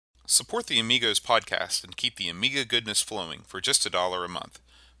Support the Amigos podcast and keep the Amiga goodness flowing for just $1 a month.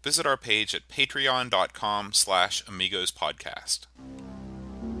 Visit our page at patreon.com/AmigosPodcast.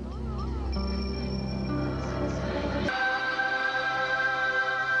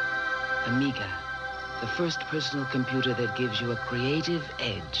 Amiga, the first personal computer that gives you a creative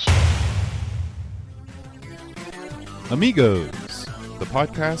edge. Amigos, the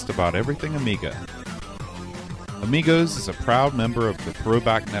podcast about everything Amiga. Amigos is a proud member of the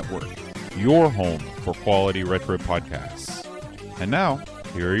Throwback Network, your home for quality retro podcasts. And now,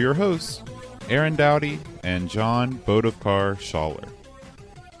 here are your hosts, Aaron Dowdy and John Bodovkar Schaller.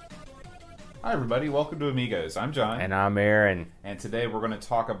 Hi everybody, welcome to Amigos. I'm John. And I'm Aaron. And today we're going to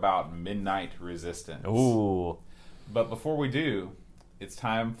talk about Midnight Resistance. Ooh. But before we do, it's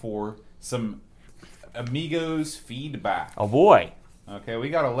time for some Amigos feedback. Oh boy. Okay,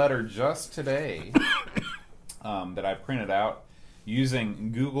 we got a letter just today that I printed out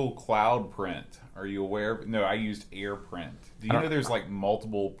using Google Cloud Print. Are you aware of? No, I used AirPrint. Do you know there's like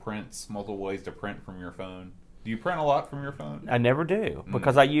multiple ways to print from your phone? Do you print a lot from your phone? I never do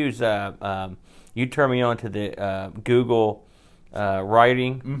because I use. You turn me on to the Google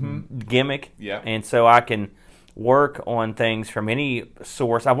writing gimmick, and so I can work on things from any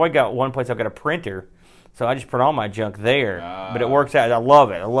source. I've only got one place I've got a printer, so I just print all my junk there. But it works out. I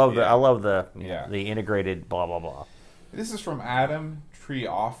love it. I love the integrated blah blah blah. This is from Adam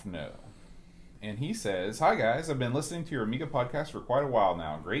Triofno. And he says, "Hi guys, I've been listening to your Amiga podcast for quite a while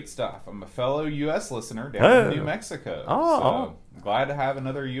now. Great stuff. I'm a fellow U.S. listener down in New Mexico. So glad to have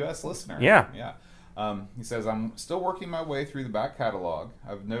another U.S. listener." Yeah. He says, "I'm still working my way through the back catalog.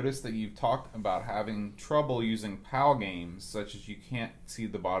 I've noticed that you've talked about having trouble using PAL games, such as you can't see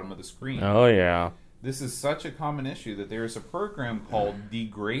the bottom of the screen. Oh yeah. This is such a common issue that there is a program called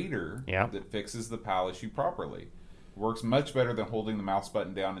Degrader that fixes the PAL issue properly. It works much better than holding the mouse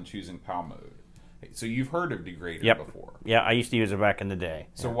button down and choosing PAL mode." So you've heard of Degrader before. Yeah, I used to use it back in the day.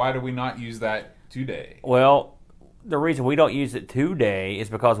 So why do we not use that today? Well, the reason we don't use it today is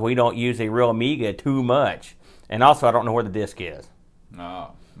because we don't use a real Amiga too much. And also, I don't know where the disc is.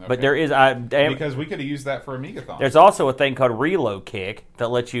 Oh, okay. But there is... because we could have used that for Amigathon. There's also a thing called Reload Kick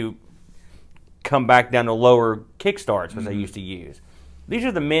that lets you come back down to lower kickstarts, which I used to use. These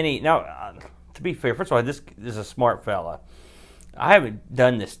are the many... Now, to be fair, first of all, this is a smart fella. I haven't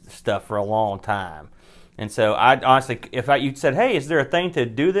done this stuff for a long time. And so, I honestly, if you said, "Hey, is there a thing to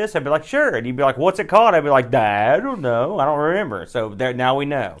do this?" I'd be like, "Sure." And you'd be like, "What's it called?" I'd be like, "I don't know. I don't remember." So now we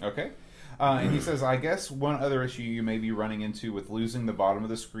know. Okay. And he says, "I guess one other issue you may be running into with losing the bottom of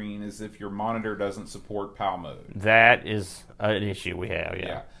the screen is if your monitor doesn't support PAL mode." That is an issue we have,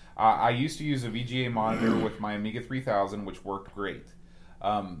 yeah. I used to use a VGA monitor with my Amiga 3000, which worked great.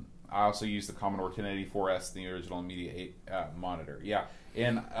 I also used the Commodore 1084S, the original Amiga 8 monitor. Yeah,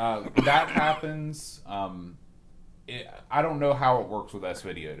 and that happens. I don't know how it works with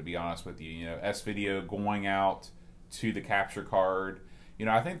S-Video, to be honest with you. You know, S-Video going out to the capture card. You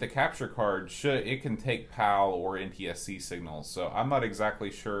know, I think the capture card can take PAL or NTSC signals. So I'm not exactly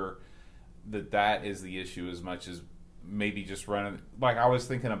sure that is the issue as much as maybe just running. Like I was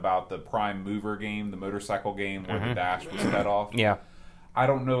thinking about the Prime Mover game, the motorcycle game where the dash was cut off. Yeah. I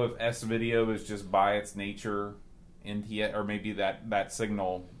don't know if S-Video is just by its nature NTS, or maybe that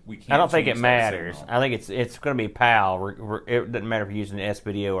signal we can't. I don't think it change matters. signal. I think it's going to be PAL. It doesn't matter if you're using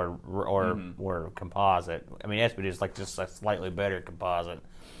S-Video or composite. I mean, S-Video is like just a slightly better composite.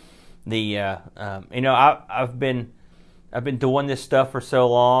 I've been doing this stuff for so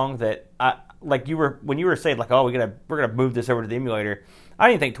long that when you were saying like, "Oh, we're gonna move this over to the emulator." I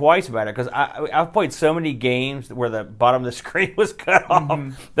didn't think twice about it because I've played so many games where the bottom of the screen was cut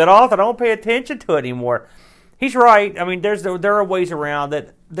off that often I don't pay attention to it anymore. He's right. I mean, there are ways around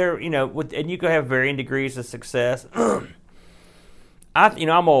that. And you can have varying degrees of success.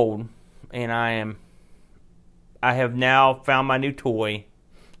 I'm old, and I have now found my new toy,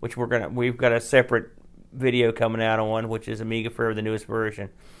 which we've got a separate video coming out on, which is Amiga Forever, the newest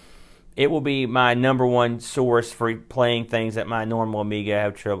version. It will be my number one source for playing things that my normal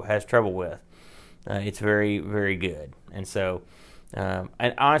Amiga has trouble with. It's very, very good, and so, and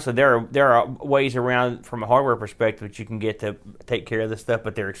honestly, there are ways around from a hardware perspective that you can get to take care of this stuff,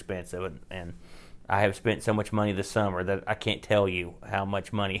 but they're expensive, and I have spent so much money this summer that I can't tell you how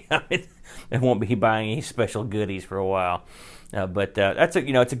much money. I won't be buying any special goodies for a while. But it's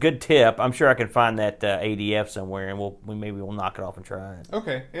a good tip. I'm sure I can find that ADF somewhere, and we'll knock it off and try it.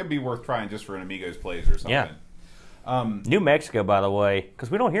 Okay, it'd be worth trying just for an Amigos Plays or something. Yeah. New Mexico, by the way, because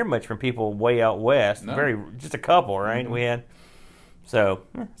we don't hear much from people way out west. No. Just a couple, right? We had. So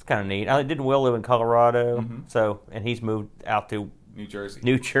it's kind of neat. Didn't Will live in Colorado? So, and he's moved out to New Jersey.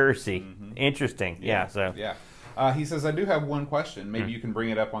 New Jersey. Interesting. Yeah. So Yeah. He says, I do have one question. Maybe you can bring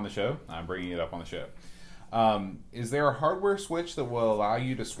it up on the show. I'm bringing it up on the show. Is there a hardware switch that will allow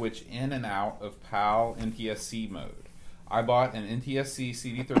you to switch in and out of PAL NTSC mode? I bought an NTSC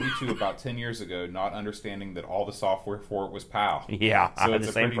CD32 about 10 years ago, not understanding that all the software for it was PAL. Yeah, I so had it's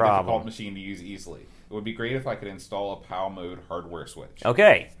the a same pretty problem. difficult machine to use easily. It would be great if I could install a PAL mode hardware switch.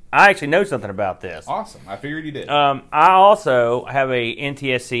 okay, I actually know something about this. Awesome. I figured you did. I also have a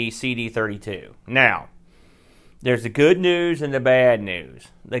NTSC CD32. Now, there's the good news and the bad news.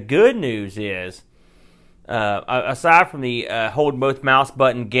 The good news is, aside from the hold both mouse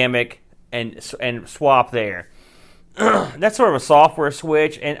button gimmick and swap there, that's sort of a software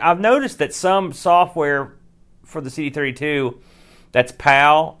switch. And I've noticed that some software for the CD32 that's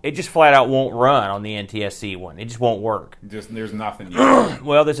PAL, it just flat out won't run on the NTSC one. It just won't work. There's nothing you can.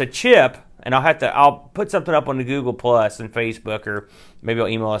 Well, there's a chip, and I'll put something up on the Google Plus and Facebook, or maybe I'll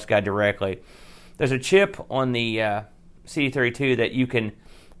email this guy directly. There's a chip on the CD32 that you can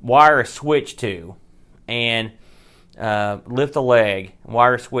wire a switch to, and lift a leg,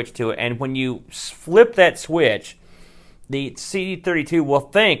 wire a switch to it, and when you flip that switch, the CD32 will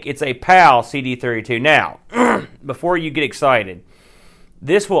think it's a PAL CD32. Now, before you get excited,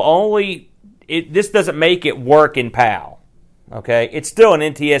 this doesn't make it work in PAL. Okay, it's still an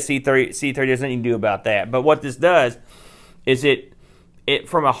NTSC CD32. There's nothing you can do about that. But what this does is it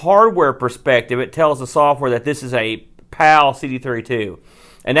from a hardware perspective, it tells the software that this is a PAL CD32,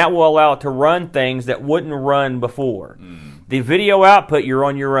 and that will allow it to run things that wouldn't run before. The video output, you're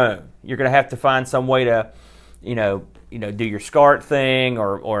on your own. You're going to have to find some way to, do your SCART thing,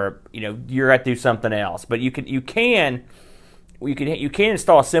 or you're going to have to do something else. But you can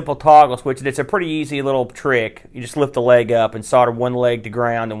install a simple toggle switch, and it's a pretty easy little trick. You just lift the leg up and solder one leg to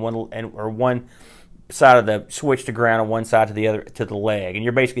ground or one side of the switch to ground and one side to the leg, and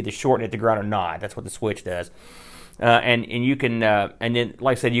you're basically just shorten it to ground or not. That's what the switch does. And you can and then,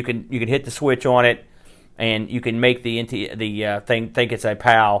 like I said, you can hit the switch on it, and you can make the thing think it's a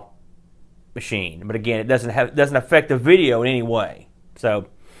PAL machine. But again, it doesn't affect the video in any way. So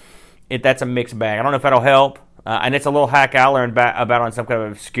that's a mixed bag. I don't know if that'll help. And it's a little hack I learned about on some kind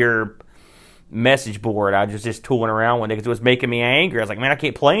of obscure message board. I was just tooling around one day because it was making me angry. I was like, man, I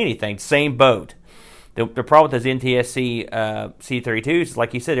can't play anything. Same boat. The problem with those NTSC C32s is,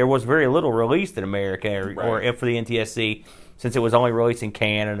 like you said, there was very little released in America or for the NTSC, since it was only released in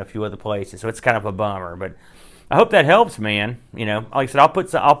Canada and a few other places. So it's kind of a bummer. But I hope that helps, man. Like I said,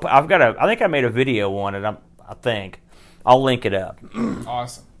 I think I made a video on it. I think I'll link it up.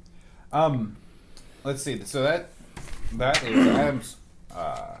 Awesome. Let's see. So that is Adam's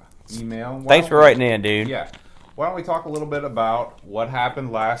email. Thanks for writing in, dude. Yeah. Why don't we talk a little bit about what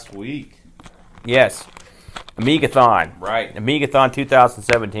happened last week? Yes. Amigathon. Right. Amigathon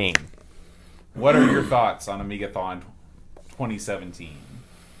 2017. What are your thoughts on Amigathon 2017?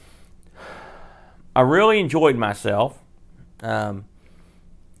 I really enjoyed myself.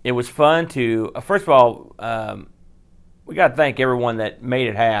 It was fun to... first of all, we got to thank everyone that made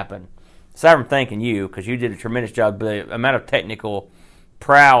it happen. Aside from thanking you, because you did a tremendous job, the amount of technical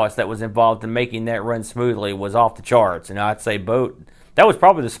prowess that was involved in making that run smoothly was off the charts. And I'd say, that was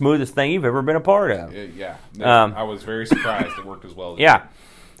probably the smoothest thing you've ever been a part of. Yeah. I was very surprised it worked as well as it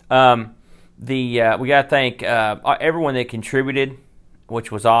did. Yeah. We got to thank everyone that contributed,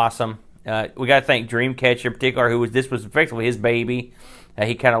 which was awesome. We got to thank Dreamcatcher in particular, this was effectively his baby.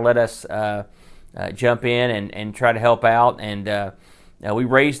 He kind of let us jump in and try to help out, and we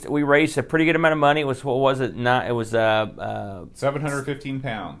raised a pretty good amount of money. It was, what was it? It was 715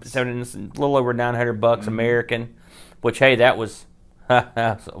 pounds. A little over $900 American. Which, hey, that was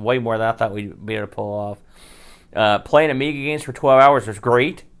way more than I thought we'd be able to pull off. Playing Amiga games for 12 hours was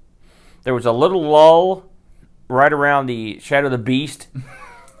great. There was a little lull right around the Shadow of the Beast.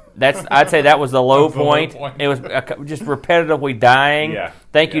 I'd say that was the low point. It was just repetitively dying. Yeah.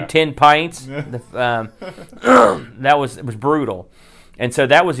 Thank you, 10 pints. It was brutal. And so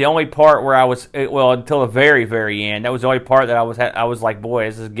that was the only part where I was, until the very, very end. That was the only part that I was like, boy,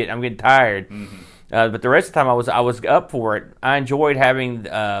 I'm getting tired. Mm-hmm. But the rest of the time I was up for it. I enjoyed having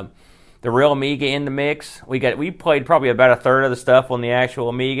the real Amiga in the mix. We played probably about a third of the stuff on the actual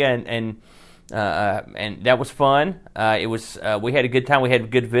Amiga, and that was fun. We had a good time. We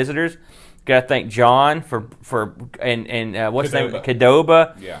had good visitors. Got to thank John for what's the name?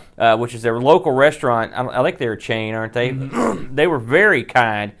 Cadoba, yeah. Which is their local restaurant. I think they're a chain, aren't they? Mm-hmm. They were very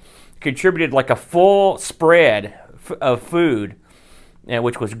kind. Contributed like a full spread of food,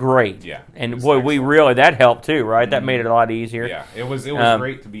 which was great. Yeah, and boy, that helped too, right? Mm-hmm. That made it a lot easier. Yeah, it was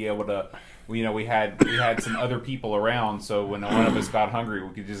great to be able to. we had some other people around, so when one of us got hungry,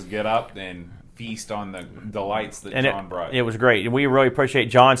 we could just get up and feast on the delights that John brought. It was great. We really appreciate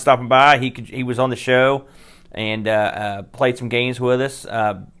John stopping by. He was on the show and played some games with us.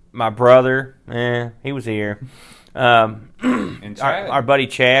 My brother, he was here. And Chad, our buddy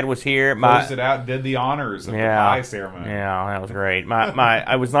Chad was here. Closed it out, did the honors of the pie ceremony. Yeah, that was great.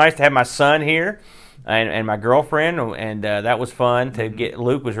 It was nice to have my son here and my girlfriend, and that was fun to get.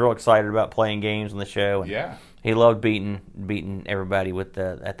 Luke was real excited about playing games on the show. Yeah. He loved beating everybody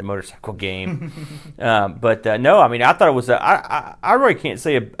at the motorcycle game. No, I mean, I thought it was I really can't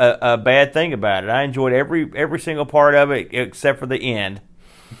say a bad thing about it. I enjoyed every single part of it except for the end.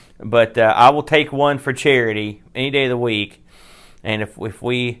 But I will take one for charity any day of the week. And if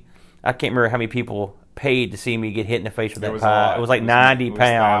I can't remember how many people paid to see me get hit in the face with that pie. It was like 90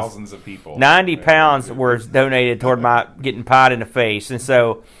 pounds. Thousands of people. 90 pounds were donated toward my getting pied in the face. And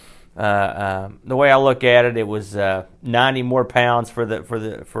so the way I look at it, it was 90 more pounds for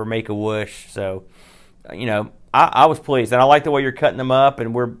Make-A-Wish. So, I was pleased. And I like the way you're cutting them up,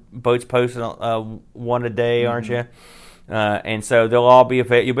 and we're both posting one a day, aren't you? And so they'll all be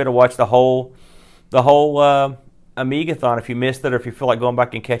available. You better watch the whole Amigathon if you missed it, or if you feel like going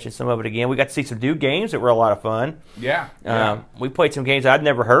back and catching some of it again. We got to see some new games that were a lot of fun. Yeah. We played some games I'd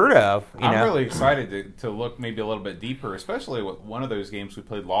never heard of. I'm really excited to look maybe a little bit deeper, especially with one of those games we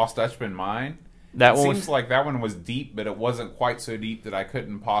played, Lost Dutchman Mine. It seems like that one was deep, but it wasn't quite so deep that I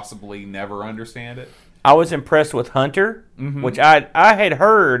couldn't possibly never understand it. I was impressed with Hunter, which I had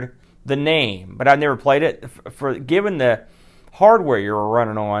heard the name, but I never played it. For given the hardware you were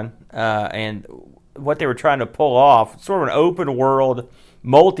running on and what they were trying to pull off, sort of an open world,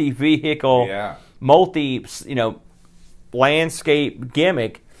 multi-vehicle, landscape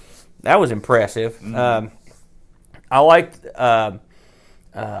gimmick, that was impressive. I liked the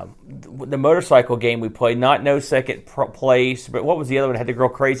motorcycle game we played. Not No Second Place, but what was the other one? It had the girl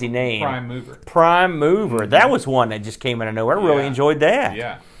crazy name. Prime Mover. That was one that just came out of nowhere. I really enjoyed that.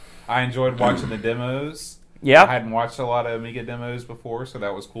 Yeah. I enjoyed watching the demos. Yeah. I hadn't watched a lot of Amiga demos before, so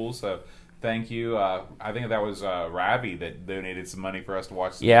that was cool. So thank you. I think that was Ravi that donated some money for us to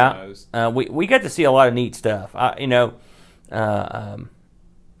watch the demos. We got to see a lot of neat stuff. 12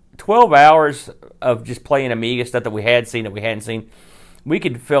 hours of just playing Amiga stuff that we had seen that we hadn't seen. We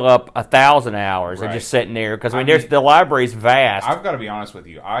could fill up 1,000 hours of just sitting there because the library's vast. I've got to be honest with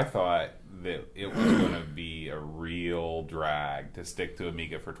you. I thought that it was going to be a real drag to stick to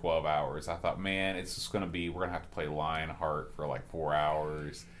Amiga for 12 hours. I thought, man, it's just going to be, we're going to have to play Lionheart for like 4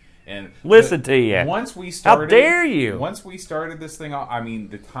 hours. And listen to you. Once we started, how dare you? Once we started this thing, I mean,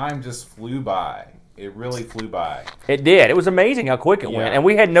 the time just flew by. It really flew by. It did. It was amazing how quick it went, and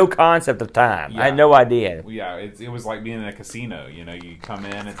we had no concept of time. I had no idea. Yeah, it was like being in a casino. You come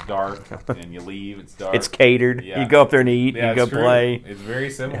in, it's dark, and you leave, it's dark. It's catered. Yeah. You go up there and eat. You go play. It's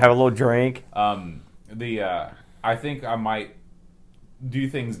very simple. Have a little drink. I think I might do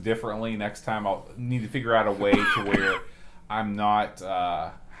things differently next time. I'll need to figure out a way to where I'm not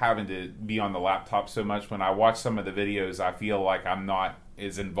having to be on the laptop so much. When I watch some of the videos, I feel like I'm not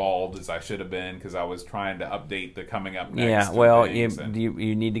as involved as I should have been because I was trying to update the coming up next. Yeah, well, you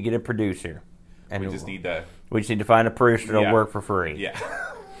need to get a producer, and we just need to find a producer that'll work for free. Yeah,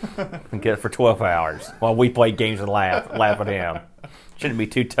 and get it for 12 hours while we play games and laugh at him. Shouldn't be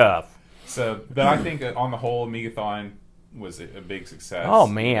too tough. So, but I think on the whole, Amigathon was a big success. Oh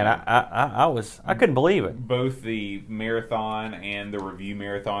man, I couldn't believe it. Both the marathon and the review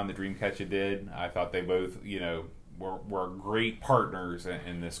marathon that Dreamcatcher did, I thought they both, were great partners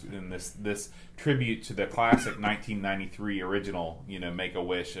in this tribute to the classic 1993 original,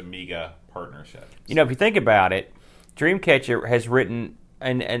 Make-A-Wish Amiga partnership. If you think about it, Dreamcatcher has written,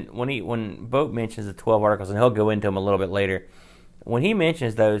 and when Boat mentions the 12 articles, and he'll go into them a little bit later, when he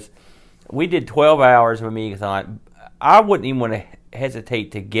mentions those, we did 12 hours of Amigathon. I wouldn't even want to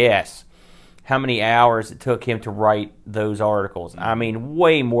hesitate to guess how many hours it took him to write those articles. I mean,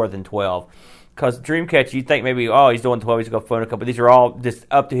 way more than 12. Because Dreamcatcher, you think maybe, he's doing 12, he's going to phone a couple. These are all just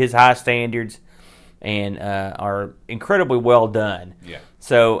up to his high standards and are incredibly well done. Yeah.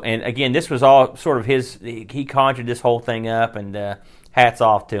 So, and again, this was all sort of he conjured this whole thing up, and hats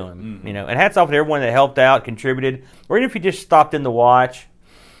off to him. Mm-hmm. And hats off to everyone that helped out, contributed, or even if you just stopped in to watch.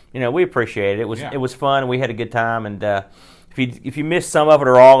 We appreciate it. It was fun. We had a good time, and if you missed some of it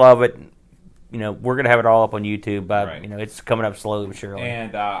or all of it, we're gonna have it all up on YouTube. But it's coming up slowly but surely.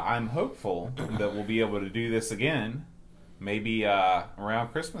 And I'm hopeful that we'll be able to do this again, maybe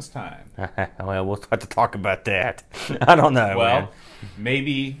around Christmas time. Well, we'll have to talk about that. I don't know. Well, man.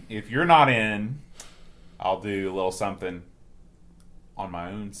 Maybe if you're not in, I'll do a little something on my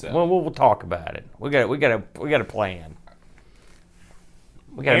own self. Well, we'll talk about it. We got a plan.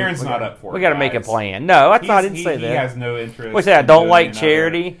 Aaron's not up for it. We got to make a guys. plan. No, I didn't say He that. has no interest. What's that? I in don't doing like another-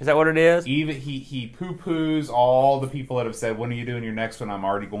 charity. Is that what it is? Even he poo-poos all the people that have said, "When are you doing your next one?" I'm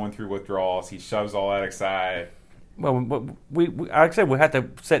already going through withdrawals. He shoves all that aside. Well, we like I said, we have to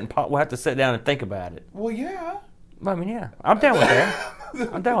sit down and think about it. Well, yeah. I mean, yeah, I'm down with that.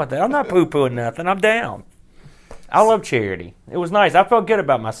 I'm down with that. I'm not poo-pooing nothing. I'm down. I love charity. It was nice. I felt good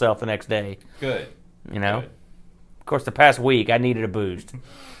about myself the next day. Good. You know. Good. Of course, the past week I needed a boost.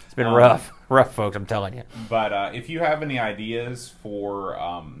 It's been rough, folks. I'm telling you. But if you have any ideas for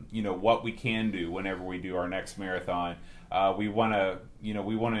what we can do whenever we do our next marathon, we want to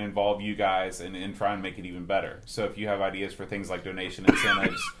involve you guys and try and make it even better. So if you have ideas for things like donation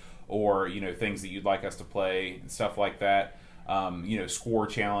incentives or things that you'd like us to play and stuff like that, score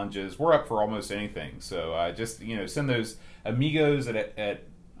challenges, we're up for almost anything. So just send those amigos at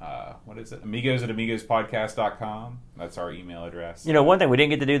what is it? Amigos at amigospodcast.com. That's our email address. One thing we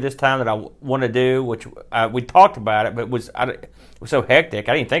didn't get to do this time that I want to do, which we talked about it, but it was so hectic,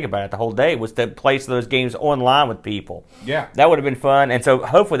 I didn't think about it the whole day, was to place those games online with people. Yeah. That would have been fun. And so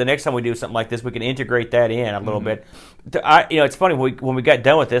hopefully the next time we do something like this, we can integrate that in a little bit. It's funny, when we got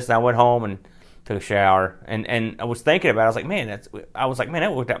done with this, and I went home and took a shower, and I was thinking about it. I was like,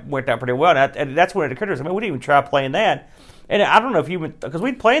 man, that worked out pretty well. And that's when it occurred to us, we didn't even try playing that. And I don't know if because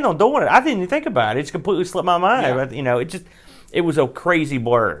we'd planned on doing it. I didn't even think about it. It just completely slipped my mind. Yeah. But, it was a crazy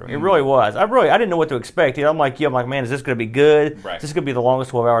blur. It really was. I didn't know what to expect. I'm like, man, is this going to be good? Right. Is this going to be the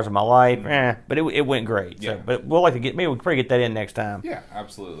longest 12 hours of my life? But it went great. Yeah. So, but we'll like to maybe we can probably get that in next time. Yeah,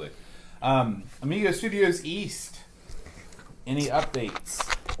 absolutely. Amigo Studios East. Any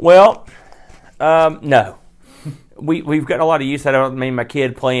updates? Well, no. We've gotten a lot of use out of my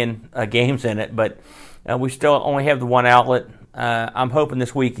kid playing games in it, but we still only have the one outlet. I'm hoping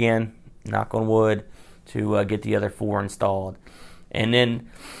this weekend, knock on wood, to get the other 4 installed. And then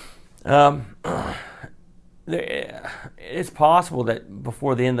it's possible that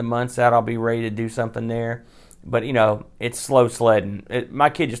before the end of the month's out, I'll be ready to do something there. But, it's slow sledding. My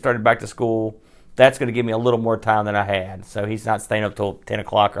kid just started back to school. That's going to give me a little more time than I had. So he's not staying up till 10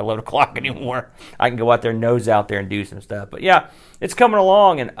 o'clock or 11 o'clock anymore. I can go out there, nose out there, and do some stuff. But, yeah, it's coming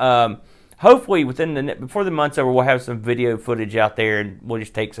along. And hopefully before the month's over, we'll have some video footage out there, and we'll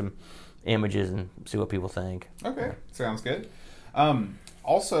just take some images and see what people think. Okay, sounds good.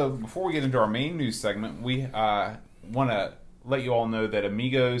 Also, before we get into our main news segment, we want to let you all know that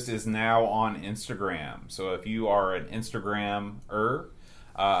Amigos is now on Instagram. So if you are an Instagrammer,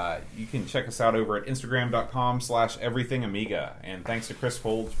 you can check us out over at instagram.com/everythingamiga. And thanks to Chris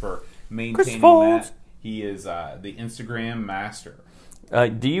Folds for maintaining that. He is the Instagram master.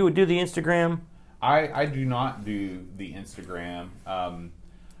 Do you do the Instagram? I do not do the Instagram.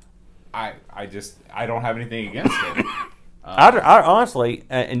 I don't have anything against it. I honestly,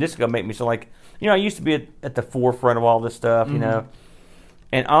 and this is gonna make me so like, I used to be at the forefront of all this stuff, and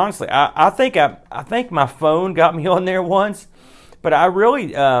honestly, I think my phone got me on there once, but I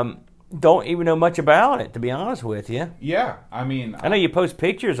really don't even know much about it, to be honest with you. Yeah, I mean, I know you post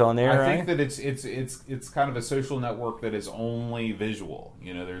pictures on there. I right? think that it's kind of a social network that is only visual.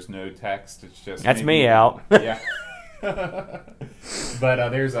 There's no text. It's just that's me out. Yeah.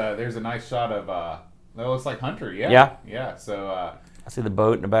 But there's a nice shot of that looks like Hunter. Yeah. So I see the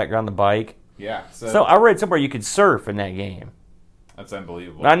boat in the background, the bike. yeah. So I read somewhere you could surf in that game. That's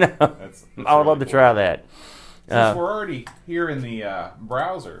unbelievable. I know. That's I would love really to cool. try that. Since we're already here in the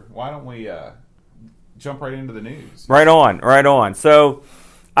browser, why don't we jump right into the news? Right on. So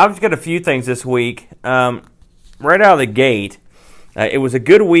I've just got a few things this week. Right out of the gate, it was a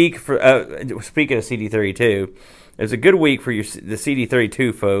good week for. Speaking of CD32, it was a good week for the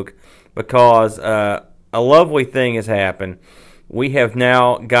CD32 folk because a lovely thing has happened. We have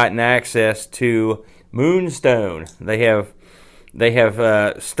now gotten access to Moonstone. They have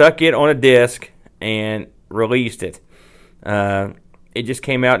stuck it on a disc and released it. It just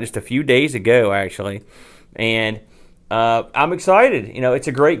came out just a few days ago, actually, and I'm excited. It's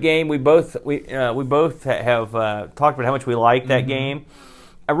a great game. We both have talked about how much we like that game.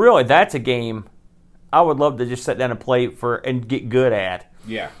 That's a game I would love to just sit down and play and get good at.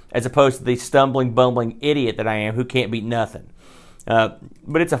 Yeah. As opposed to the stumbling, bumbling idiot that I am who can't beat nothing.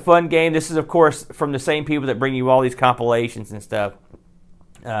 But it's a fun game. This is, of course, from the same people that bring you all these compilations and stuff.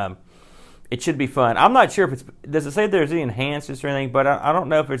 It should be fun. I'm not sure if does it say there's any enhancements or anything, but I don't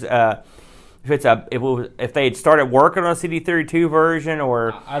know if it's if they had started working on a CD32 version,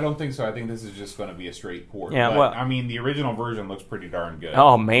 or I don't think so. I think this is just going to be a straight port. Yeah, but, well- I mean, the original version looks pretty darn good.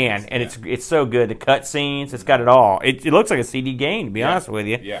 oh man, and it's so good. The cutscenes, it's got it all. It looks like a CD game, to be honest with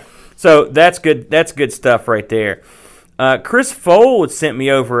you. Yeah. So that's good. That's good stuff right there. Chris Fold sent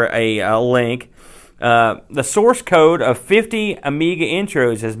me over a link. The source code of 50 Amiga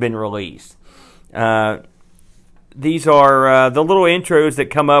intros has been released. These are the little intros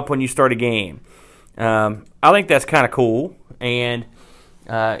that come up when you start a game. I think that's kind of cool. And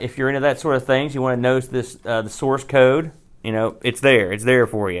if you're into that sort of things, you want to know this the source code. It's there. It's there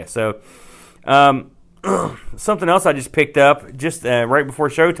for you. So something else I just picked up just right before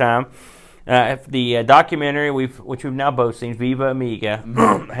showtime. The documentary which we've now both seen, Viva Amiga,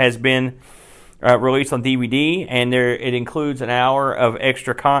 has been released on DVD, and it includes over an hour of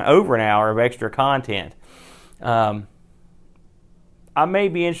extra content. I may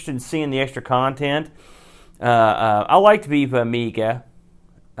be interested in seeing the extra content. I liked Viva Amiga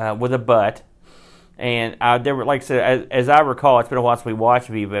with a butt, and there were, like I said, as I recall, it's been a while since we watched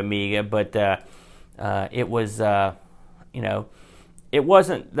Viva Amiga, but it was it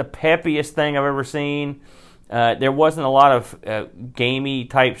wasn't the peppiest thing I've ever seen. There wasn't a lot of gamey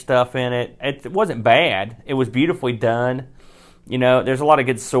type stuff in it. It wasn't bad. It was beautifully done. There's a lot of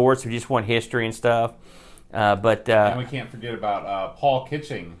good sorts who just want history and stuff. And we can't forget about Paul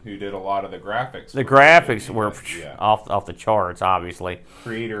Kitching, who did a lot of the graphics. The graphics were off the charts, obviously.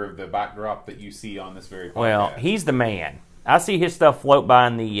 Creator of the backdrop that you see on this very podcast. Well, he's the man. I see his stuff float by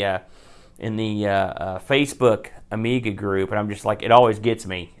in the Facebook Amiga group, and I'm just like, it always gets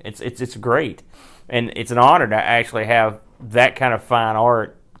me. It's great, and it's an honor to actually have that kind of fine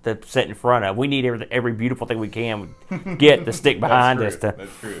art to sit in front of. We need every beautiful thing we can get to stick behind us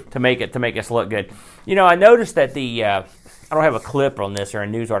to make us look good. I noticed that I don't have a clip on this or a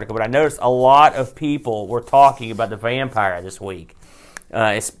news article, but I noticed a lot of people were talking about the Vampire this week,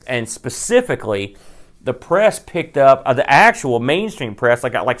 and specifically the press picked up the actual mainstream press,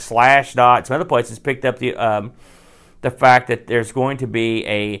 like Slashdot, some other places picked up the fact that there's going to be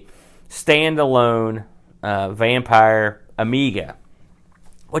a standalone Vampire Amiga,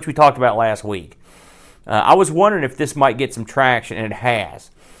 which we talked about last week. I was wondering if this might get some traction, and it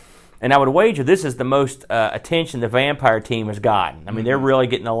has. And I would wager this is the most attention the Vampire team has gotten. I mean, they're really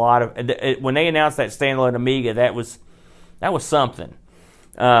getting a lot of. When they announced that standalone Amiga, that was something.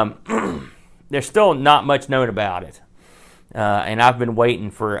 There's still not much known about it, and I've been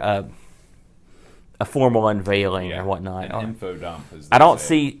waiting for a formal unveiling or whatnot. An info dump. I don't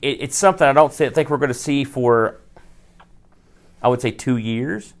see it's something I don't think we're going to see for. I would say 2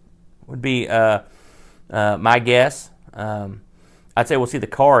 years would be my guess. I'd say we'll see the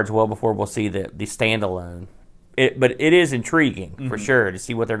cards well before we'll see the standalone. But it is intriguing for sure to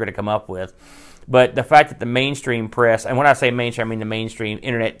see what they're going to come up with. But the fact that the mainstream press, and when I say mainstream, I mean the mainstream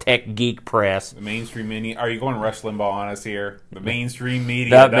internet tech geek press. The mainstream media. Are you going Rush Limbaugh on us here? The mainstream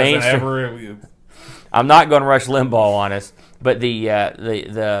media doesn't ever. I'm not going to Rush Limbaugh on us, but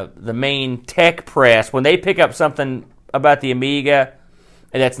the main tech press, when they pick up something about the Amiga,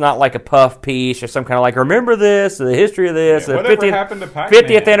 and that's not like a puff piece or some kind of like, remember this, or the history of this, the whatever 50th, happened to Pac-Man?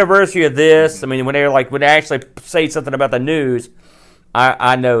 50th anniversary of this. I mean, when they actually say something about the news,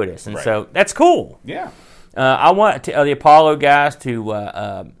 I notice, and so that's cool. Yeah, I want the Apollo guys to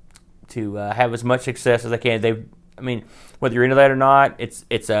have as much success as they can. I mean, whether you're into that or not,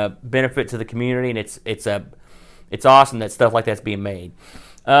 it's a benefit to the community, and it's awesome that stuff like that's being made.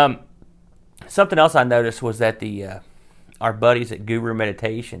 Something else I noticed was that our buddies at Guru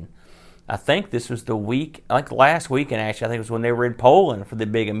Meditation, I think this was the week, like last weekend actually, I think it was when they were in Poland for the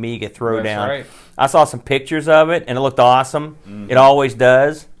big Amiga throwdown. That's right. I saw some pictures of it, and it looked awesome. It always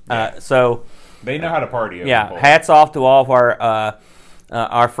does. Yeah. So they know how to party. Over in Poland. Hats off to all of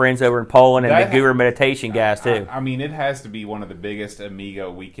our friends over in Poland and the Guru Meditation guys too. I mean, it has to be one of the biggest Amiga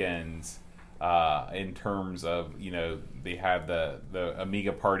weekends in terms of, they have the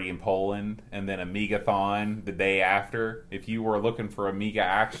Amiga party in Poland and then Amigathon the day after. If you were looking for Amiga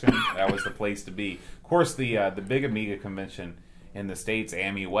action, that was the place to be. Of course, the big Amiga convention in the States,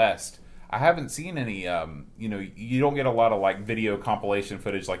 AMI West, I haven't seen any, you don't get a lot of like video compilation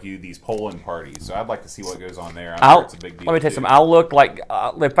footage like you do these Poland parties. So I'd like to see what goes on there. I'm sure it's a big deal. Let me tell you something. I looked like,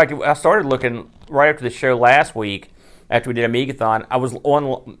 in fact, I started looking right after the show last week after we did Amigathon. I was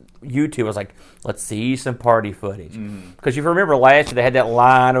on YouTube. I was like, let's see some party footage. Because you remember last year they had that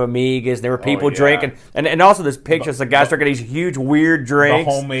line of Amigas. And there were people drinking. And also there's pictures of guys drinking these huge weird drinks.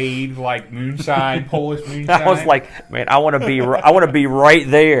 The homemade like moonshine, Polish moonshine. I was like, man, I want to be right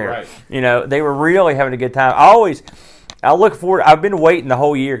there. Right. They were really having a good time. I look forward. I've been waiting the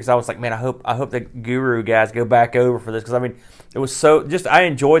whole year because I was like, man, I hope the Guru guys go back over for this because I mean, it was so just I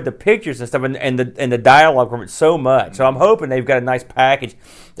enjoyed the pictures and stuff and the dialogue from it so much. So I'm hoping they've got a nice package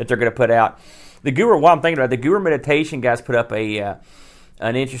that they're going to put out. The Guru, while I'm thinking about it, the Guru Meditation guys put up an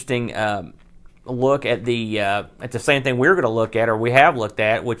interesting look at the same thing we're going to look at or we have looked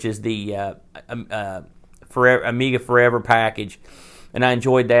at, which is the Amiga Forever package, and I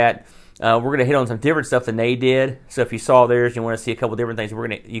enjoyed that. We're going to hit on some different stuff than they did. So if you saw theirs, you want to see a couple different things,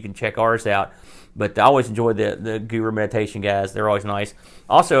 you can check ours out. But I always enjoy the Guru Meditation guys. They're always nice.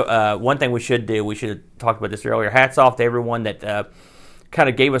 Also, one thing we should have talked about this earlier. Hats off to everyone that kind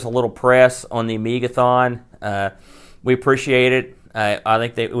of gave us a little press on the Amigathon. We appreciate it. I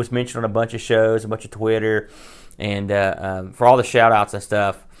think it was mentioned on a bunch of shows, a bunch of Twitter, and for all the shout-outs and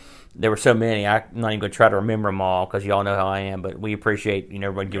stuff. There were so many. I'm not even going to try to remember them all because you all know how I am, but we appreciate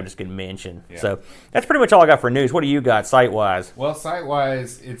everybody giving us good mention. Yeah. So that's pretty much all I got for news. What do you got site-wise? Well,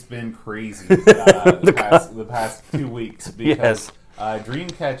 site-wise, it's been crazy the past 2 weeks because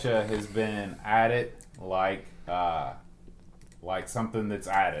Dreamcatcher has been at it like something that's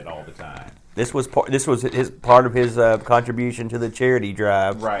at it all the time. This was part of his contribution to the charity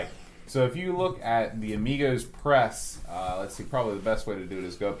drive. Right. So if you look at the Amigos Press, let's see, probably the best way to do it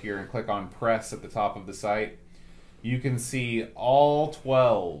is go up here and click on Press at the top of the site. You can see all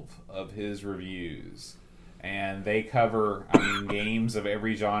 12 of his reviews. And they cover, games of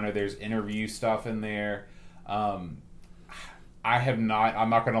every genre. There's interview stuff in there. I'm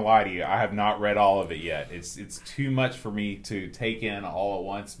not going to lie to you, I have not read all of it yet. It's too much for me to take in all at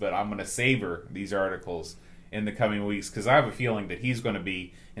once, but I'm going to savor these articles in the coming weeks because I have a feeling that he's going to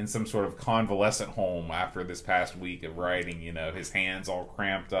be in some sort of convalescent home after this past week of writing, his hands all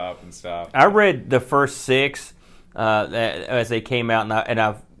cramped up and stuff. I read the first 6 as they came out, and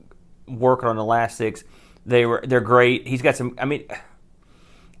I've worked on the last 6. They're great. He's got some.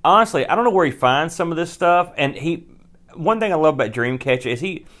 Honestly, I don't know where he finds some of this stuff. And one thing I love about Dreamcatcher is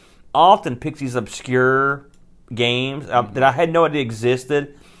he often picks these obscure games that I had no idea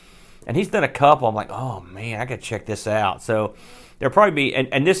existed. And he's done a couple. I'm like, oh man, I got to check this out. So there'll probably be,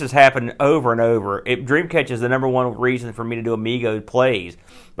 and this has happened over and over. Dreamcatcher is the number one reason for me to do Amigo plays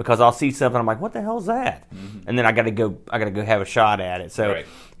because I'll see something. I'm like, what the hell is that? Mm-hmm. And then I got to go have a shot at it. So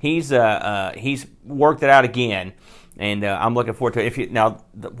he's worked it out again, and I'm looking forward to it.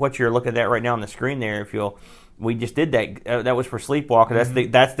 What you're looking at right now on the screen there, we just did that. That was for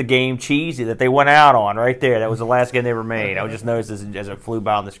Sleepwalker. That's the game Cheesy that they went out on right there. That was the last game they ever made. I just noticed this as it flew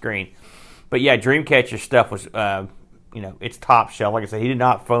by on the screen. But yeah, Dreamcatcher stuff was, it's top shelf. Like I said, he did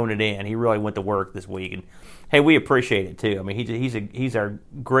not phone it in. He really went to work this week, and hey, we appreciate it too. He's our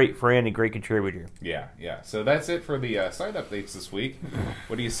great friend and great contributor. Yeah. So that's it for the site updates this week.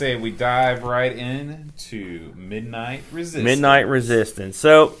 What do you say we dive right into Midnight Resistance? Midnight Resistance.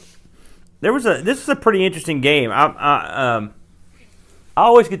 So. This is a pretty interesting game. I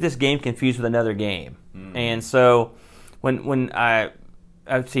always get this game confused with another game, and so when I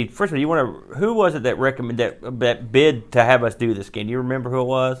see, first of all, who was it that recommended that bid to have us do this game? Do you remember who it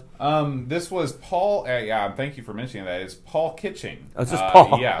was? This was Paul. Thank you for mentioning that. It's Paul Kitching. Oh, it's just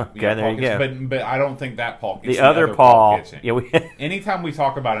Paul. Yeah. Okay, there Paul you go. But I don't think that Paul Kitching. The other Paul. Kitching. Yeah. Anytime we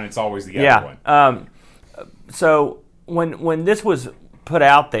talk about it, it's always the other one. So when this was put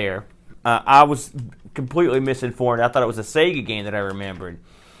out there. I was completely misinformed. I thought it was a Sega game that I remembered,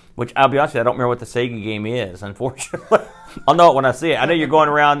 which I'll be honest with you, I don't remember what the Sega game is, unfortunately. I'll know it when I see it. I know you're going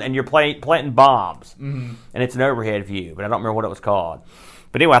around and you're planting bombs, and it's an overhead view, but I don't remember what it was called.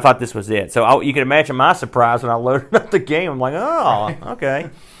 But anyway, I thought this was it. So you can imagine my surprise when I loaded up the game. I'm like, oh,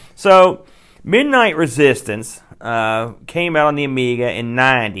 okay. So Midnight Resistance came out on the Amiga in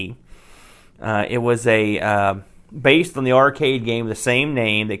 90. It was based on the arcade game of the same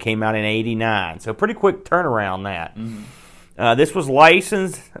name that came out in 89. So pretty quick turnaround that. Mm-hmm. This was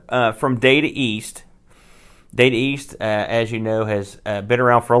licensed from Data East. Data East, as you know, has been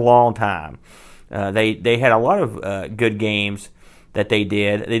around for a long time. They had a lot of good games that they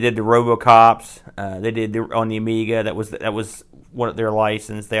did. They did the RoboCops. They did on the Amiga. That was one of their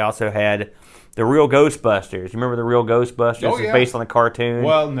license. They also had the Real Ghostbusters. You remember the Real Ghostbusters? Oh, yeah. It's based on the cartoon.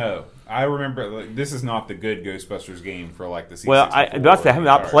 Well, no. I remember, this is not the good Ghostbusters game for the C64. Well, I have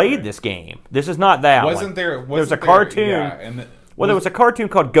not played this game. This is not that one. There was a cartoon. Yeah, there was a cartoon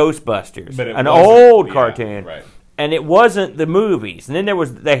called Ghostbusters, but an old cartoon, right. And it wasn't the movies. And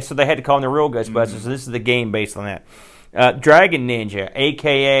then so they had to call them the Real Ghostbusters. And this is the game based on that. Dragon Ninja,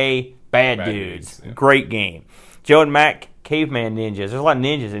 a.k.a. Bad Dudes, yeah. Great game. Joe and Mac, Caveman Ninjas. There's a lot of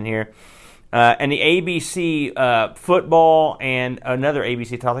ninjas in here. And the ABC football and another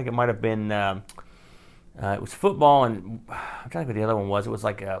ABC title, I think it might have been It was football, and I'm trying to think what the other one was. It was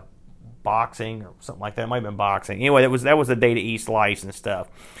like a boxing or something like that. It might have been boxing. Anyway, that was the Data East license stuff.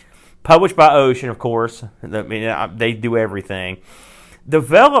 Published by Ocean, of course. I mean, they do everything.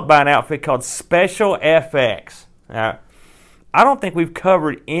 Developed by an outfit called Special FX. Now, I don't think we've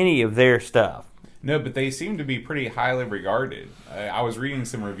covered any of their stuff. No, but they seem to be pretty highly regarded. I was reading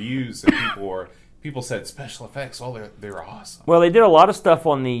some reviews, and people said special effects. Oh, they're awesome. Well, they did a lot of stuff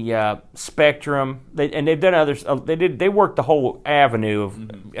on the Spectrum, they've done others. They worked the whole avenue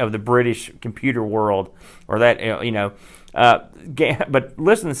of the British computer world, or that But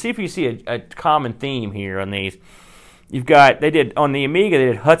listen, see if you see a common theme here on these. They did on the Amiga. They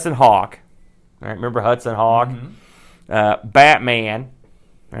did Hudson Hawk. All right, remember Hudson Hawk? Mm-hmm. Batman.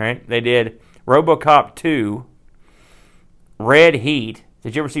 All right, they did RoboCop 2. Red Heat.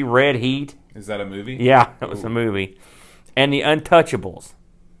 Did you ever see Red Heat? Is that a movie? Yeah, it was a movie. And The Untouchables.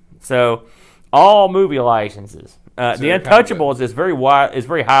 So, all movie licenses. The Untouchables is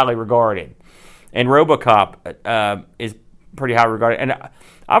very highly regarded, and RoboCop is pretty highly regarded. And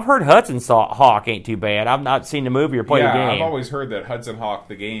I've heard Hudson Hawk ain't too bad. I've not seen the movie or played the game. I've always heard that Hudson Hawk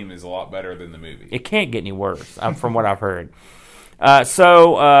the game is a lot better than the movie. It can't get any worse, from what I've heard.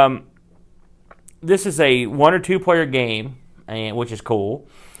 This is a 1 or 2 player game, which is cool.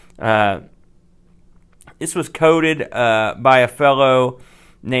 This was coded by a fellow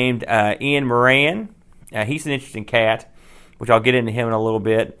named Ian Moran. He's an interesting cat, which I'll get into him in a little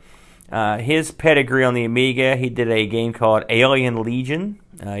bit. His pedigree on the Amiga, he did a game called Alien Legion.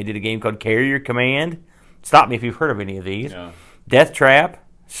 He did a game called Carrier Command. Stop me if you've heard of any of these. No. Death Trap,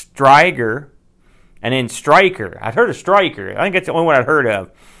 Striker, and then Striker. I've heard of Striker. I think that's the only one I've heard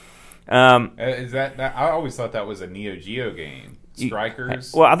of. Is that I always thought that was a Neo Geo game.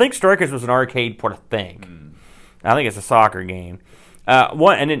 Strikers? Well, I think Strikers was an arcade port, I think. I think it's a soccer game.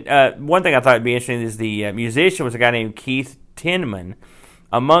 One thing I thought would be interesting is the musician was a guy named Keith Tinman.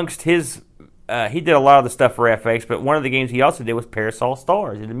 Amongst his, he did a lot of the stuff for FX, but one of the games he also did was Parasol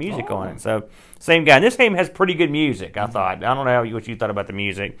Stars. He did the music on it. So, same guy. And this game has pretty good music, I thought. I don't know what you thought about the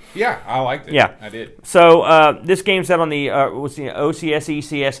music. Yeah, I liked it. Yeah. I did. So, this game's out on the OCS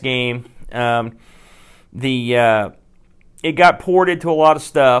ECS game. It got ported to a lot of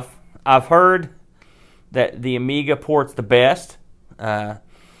stuff. I've heard that the Amiga port's the best,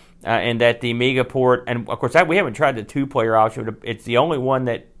 and that the Amiga port, and of course we haven't tried the 2-player option, but it's the only one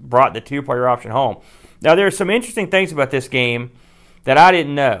that brought the 2-player option home. Now there are some interesting things about this game that I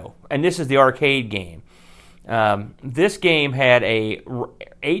didn't know, and this is the arcade game. This game had a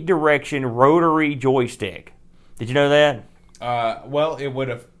 8-direction rotary joystick. Did you know that? Well, it would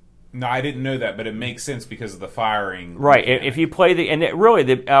have. No, I didn't know that, but it makes sense because of the firing. Right. If you play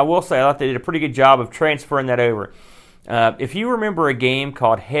I will say, I thought they did a pretty good job of transferring that over. If you remember a game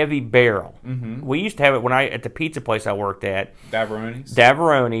called Heavy Barrel, we used to have it at the pizza place I worked at.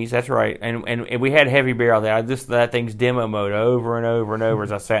 Daveronis, that's right. And we had Heavy Barrel there. That thing's demo mode over and over and over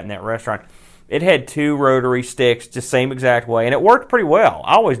as I sat in that restaurant. It had 2 rotary sticks, just same exact way, and it worked pretty well.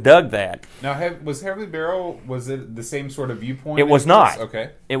 I always dug that. Now, was Heavy Barrel, was it the same sort of viewpoint? It was not.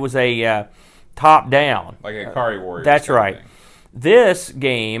 Okay. It was a top-down. Like a Atari Warriors. That's right. This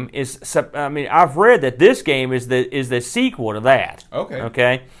game is, I've read that this game is the sequel to that. Okay.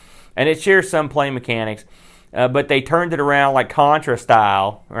 Okay? And it shares some play mechanics, but they turned it around like Contra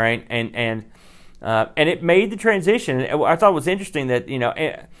style, right? And it made the transition. I thought it was interesting that,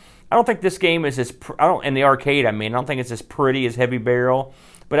 I don't think this game is in the arcade, I don't think it's as pretty as Heavy Barrel.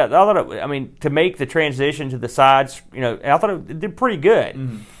 But I thought to make the transition to the sides, I thought it did pretty good.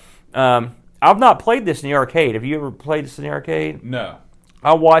 Mm-hmm. I've not played this in the arcade. Have you ever played this in the arcade? No.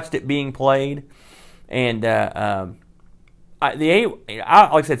 I watched it being played, and like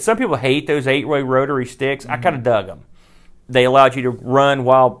I said, some people hate those 8-way rotary sticks. Mm-hmm. I kind of dug them. They allowed you to run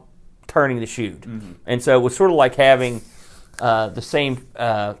while turning the chute, and so it was sort of like having the same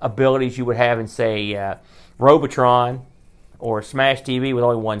abilities you would have in, say, Robotron or Smash TV with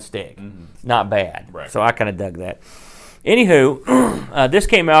only 1 stick. Mm-hmm. Not bad. Right. So I kind of dug that. Anywho, this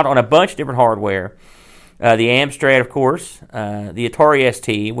came out on a bunch of different hardware. The Amstrad, of course, the Atari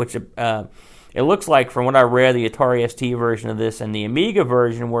ST, which it looks like from what I read, the Atari ST version of this and the Amiga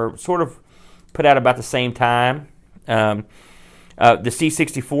version were sort of put out about the same time. The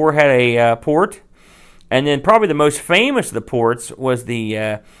C64 had a port. And then probably the most famous of the ports was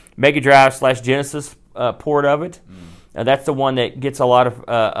the Mega Drive / Genesis port of it. That's the one that gets a lot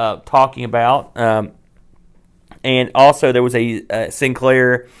of talking about. And also there was a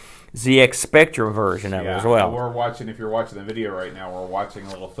Sinclair ZX Spectrum version of it as well. If you're watching the video right now, we're watching a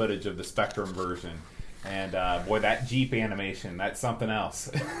little footage of the Spectrum version. And boy, that Jeep animation, that's something else.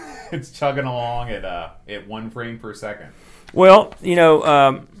 It's chugging along at 1 frame per second. Well,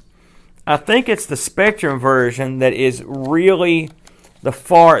 I think it's the Spectrum version that is really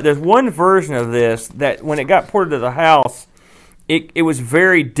there's one version of this that when it got ported to the house, it was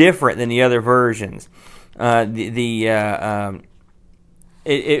very different than the other versions.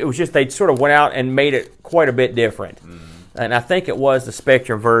 It was just they sort of went out and made it quite a bit different. And I think it was the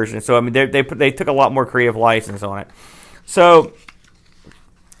Spectrum version. So I mean, they took a lot more creative license on it. So,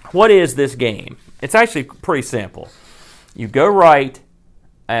 what is this game? It's actually pretty simple. You go right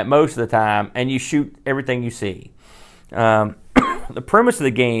most of the time, and you shoot everything you see. The premise of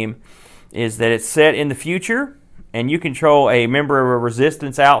the game is that it's set in the future, and you control a member of a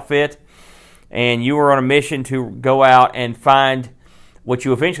resistance outfit, and you are on a mission to go out and find what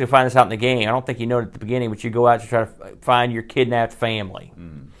you eventually find this out in the game. I don't think you know it at the beginning, but you go out to try to find your kidnapped family.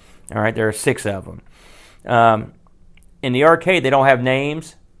 All right, there are 6 of them. In the arcade, they don't have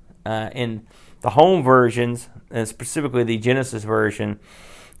names. In the home versions, and specifically the Genesis version,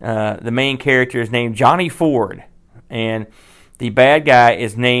 the main character is named Johnny Ford, and the bad guy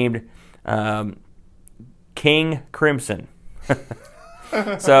is named King Crimson.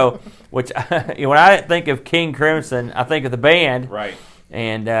 So, when I think of King Crimson, I think of the band, right?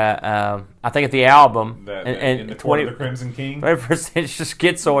 And I think of the album, and the 20 of the Crimson King, 20%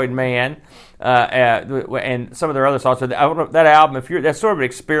 Schizoid Man, and some of their other songs. So that album, that's sort of an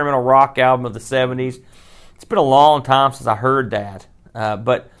experimental rock album of the '70s. It's been a long time since I heard that,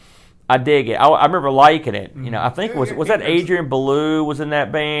 but I dig it. I remember liking it. I think was that Adrian Belew was in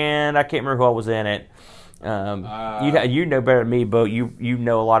that band. I can't remember who was in it. You know better than me, Bo. You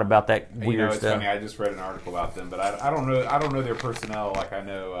know a lot about that weird it's stuff. Funny. I just read an article about them, but I don't know. I don't know their personnel. Like I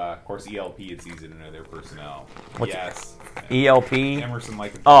know, of course, ELP. It's easy to know their personnel. Yes, ELP. Emerson,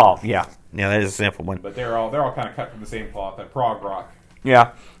 Lake and Oh yeah, that is a simple one. But they're all kind of cut from the same cloth. That prog rock.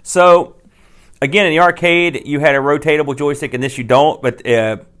 Yeah. So again, in the arcade, you had a rotatable joystick, and this you don't. But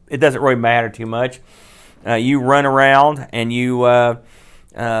it doesn't really matter too much. You run around and you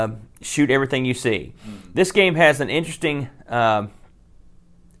shoot everything you see. This game has an interesting.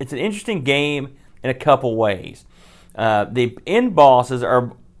 It's an interesting game in a couple ways. The end bosses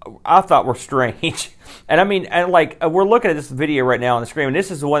I thought were strange, and I mean, we're looking at this video right now on the screen, and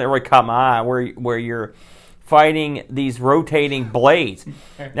this is the one that really caught my eye, where you're fighting these rotating blades.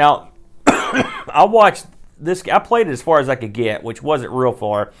 Now, I watched this. I played it as far as I could get, which wasn't real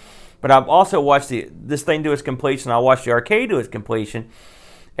far, but I've also watched this thing to its completion. I watched the arcade to its completion.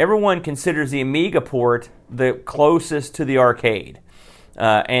 Everyone considers the Amiga port the closest to the arcade.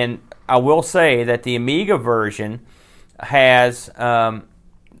 And I will say that the Amiga version has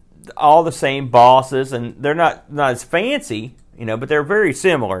all the same bosses, and they're not as fancy, but they're very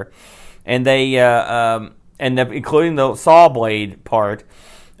similar. And they including the saw blade part.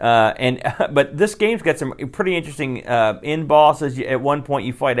 But this game's got some pretty interesting end bosses. At one point,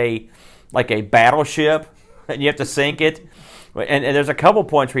 you fight a battleship, and you have to sink it. And there's a couple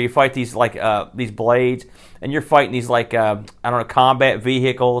points where you fight these these blades, and you're fighting these combat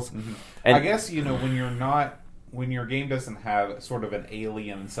vehicles. Mm-hmm. And I guess when your game doesn't have sort of an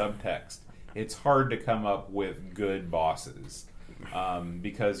alien subtext, it's hard to come up with good bosses.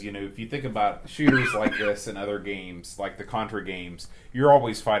 Because if you think about shooters like this and other games like the Contra games, you're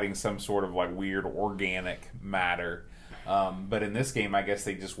always fighting some sort of weird organic matter. But in this game, I guess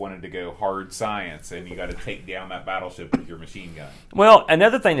they just wanted to go hard science, and you got to take down that battleship with your machine gun. Well,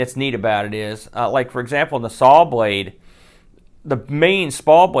 another thing that's neat about it is, for example, in the saw blade, the main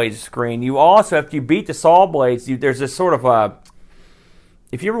saw blade screen, you also, after you beat the saw blades, there's this sort of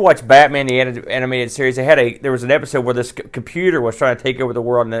if you ever watched Batman the animated series, there was an episode where this computer was trying to take over the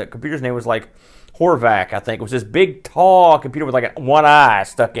world, and the computer's name was Horvath, I think. It was this big, tall computer with one eye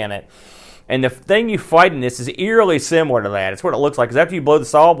stuck in it. And the thing you fight in this is eerily similar to that. It's what it looks like. Because after you blow the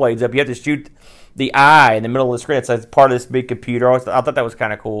saw blades up, you have to shoot the eye in the middle of the screen. It's part of this big computer. I thought that was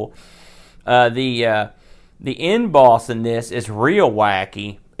kind of cool. The end boss in this is real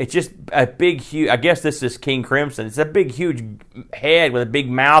wacky. It's just a big, huge. I guess this is King Crimson. It's a big, huge head with a big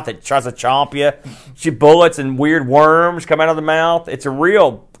mouth that tries to chomp you. Shoot bullets and weird worms come out of the mouth. It's a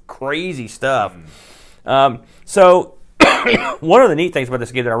real crazy stuff. So. One of the neat things about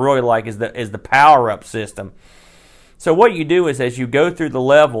this game that I really like is the power-up system. So what you do is as you go through the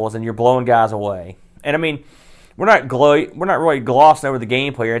levels and you're blowing guys away. And I mean, we're not really glossing over the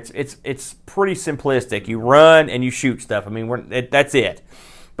gameplay here. It's pretty simplistic. You run and you shoot stuff. I mean, that's it.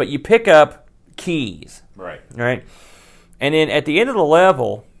 But you pick up keys. Right. Right. And then at the end of the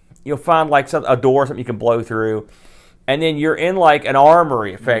level, you'll find a door, something you can blow through. and then you're in like an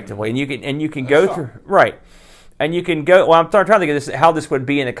armory effectively, and you can go through right. And you can go. Well, I'm trying to think of this how this would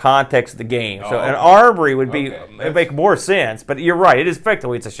be in the context of the game. So an armory would be it'd make more sense. But you're right. It is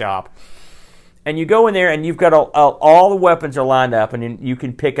effectively it's a shop. And you go in there and you've got all the weapons are lined up, and you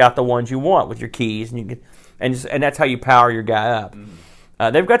can pick out the ones you want with your keys, and you can and that's how you power your guy up.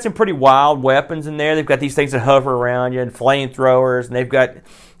 They've got some pretty wild weapons in there. They've got these things that hover around you and flamethrowers, and they've got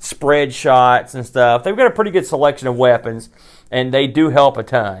spread shots and stuff. They've got a pretty good selection of weapons, and they do help a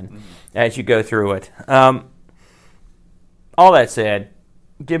ton as you go through it. All that said,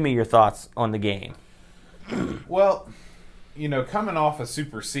 give me your thoughts on the game. Well, coming off of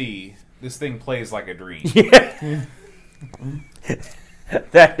Super C, this thing plays like a dream. Yeah.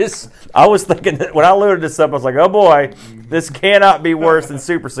 I was thinking that when I loaded this up, I was like, oh boy, this cannot be worse than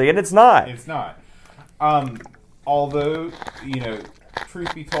Super C, and it's not. It's not. Although,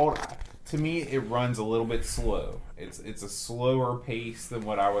 truth be told, to me, it runs a little bit slow. It's a slower pace than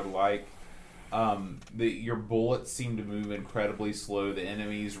what I would like. Your bullets seem to move incredibly slow. The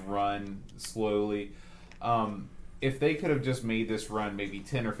enemies run slowly. If they could have just made this run maybe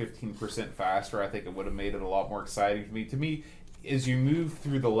 10 or 15% faster, I think it would have made it a lot more exciting for me. To me, as you move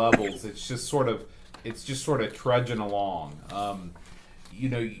through the levels, it's just sort of trudging along.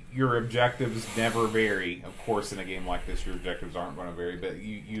 Your objectives never vary. Of course, in a game like this, your objectives aren't going to vary, but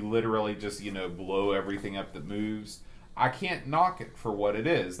you literally just blow everything up that moves. I can't knock it for what it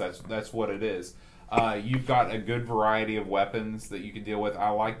is. That's what it is. You've got a good variety of weapons that you can deal with. I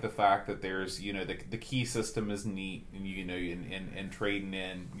like the fact that there's the key system is neat, and and trading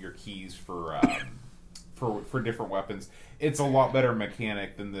in your keys for different weapons. It's a lot better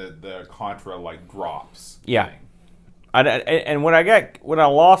mechanic than the Contra drops. Yeah. Thing. And when I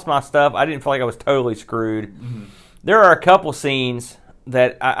lost my stuff, I didn't feel like I was totally screwed. Mm-hmm. There are a couple scenes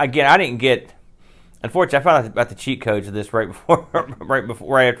that I didn't get. Unfortunately, I found out about the cheat codes of this right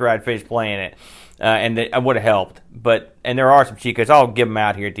after I'd finished playing it, and I would have helped. And there are some cheat codes. I'll give them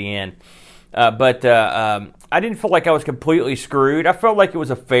out here at the end. I didn't feel like I was completely screwed. I felt like it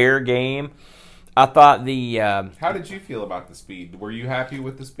was a fair game. I thought How did you feel about the speed? Were you happy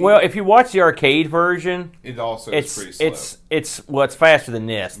with the speed? Well, if you watch the arcade version, it also is pretty slow. It's faster than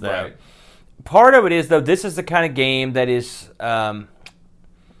this, though. Right. Part of it is, though, this is the kind of game that is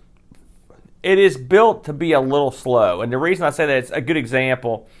it is built to be a little slow. And the reason I say that, it's a good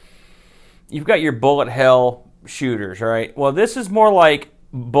example. You've got your bullet hell shooters, right? Well, this is more like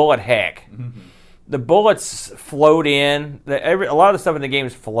bullet heck. Mm-hmm. The bullets float in. A lot of the stuff in the game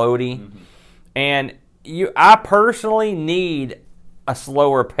is floaty. Mm-hmm. And I personally need a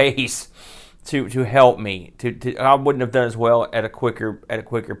slower pace to help me. I wouldn't have done as well at a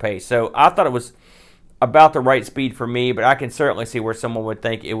quicker pace. So I thought it was about the right speed for me, but I can certainly see where someone would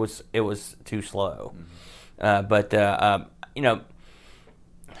think it was too slow. Mm-hmm.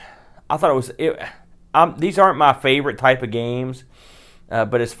 I thought it was. These aren't my favorite type of games,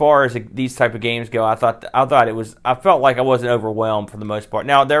 but as far as these type of games go, I thought it was. I felt like I wasn't overwhelmed for the most part.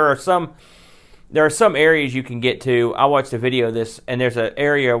 Now there are some areas you can get to. I watched a video of this, and there's an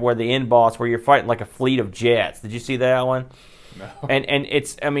area where the end boss where you're fighting like a fleet of jets. Did you see that one? No. And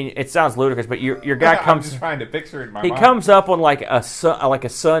it sounds ludicrous, but your guy comes. I'm just trying to picture it in my mind. He comes up on like a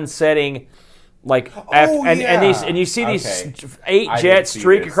sun setting, and you see these 8 jets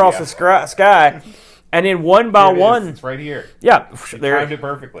streak across the sky, and then one by one, it's right here. Yeah, they timed it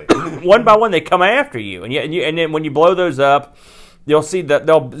perfectly. One by one, they come after you, and then when you blow those up, you'll see that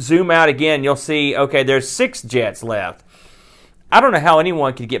they'll zoom out again. You'll see, okay, there's 6 jets left. I don't know how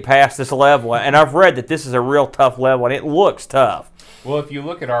anyone could get past this level, and I've read that this is a real tough level, and it looks tough. Well, if you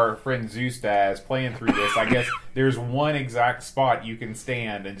look at our friend Zeustaz playing through this, I guess there's one exact spot you can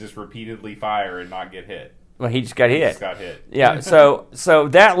stand and just repeatedly fire and not get hit. Well, he just got hit. He just got hit. Yeah, so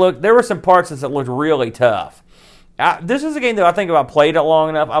there were some parts that looked really tough. This is a game that I think if I played it long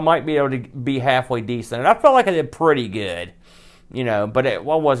enough, I might be able to be halfway decent, and I felt like I did pretty good. But it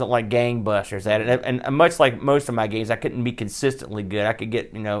wasn't like gangbusters at it. And much like most of my games, I couldn't be consistently good. I could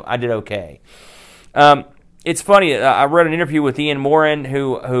get, I did okay. It's funny, I read an interview with Ian Moran,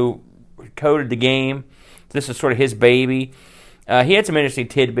 who coded the game. This is sort of his baby. He had some interesting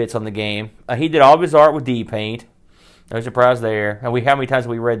tidbits on the game. He did all of his art with D-Paint. No surprise there. How many times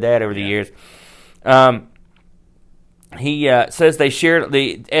have we read that over the years? He says they shared,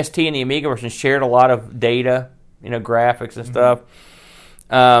 the ST and the Amiga version shared a lot of data, graphics and stuff.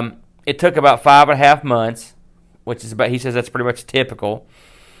 It took about 5.5 months, which is he says that's pretty much typical.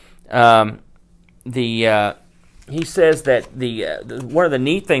 He says that one of the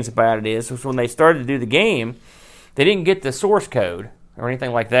neat things about it is when they started to do the game, they didn't get the source code or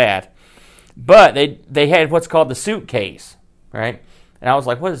anything like that. But they had what's called the suitcase, right? And I was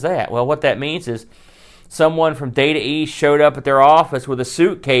like, what is that? Well, what that means is someone from Data East showed up at their office with a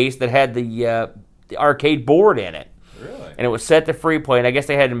suitcase that had the arcade board in it. Really? And it was set to free play, and I guess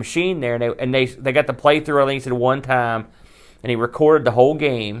they had a machine there, and they got the playthrough, I think he said, one time, and he recorded the whole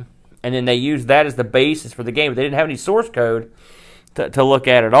game, and then they used that as the basis for the game. But they didn't have any source code to look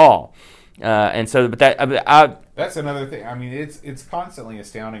at at all. And so, but that's another thing. I mean, it's constantly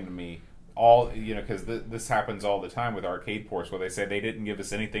astounding to me. Because this happens all the time with arcade ports, where they say they didn't give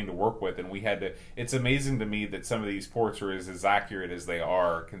us anything to work with, and we had to. It's amazing to me that some of these ports are as accurate as they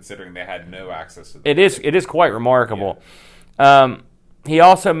are, considering they had no access to them. It is quite remarkable. Yeah. He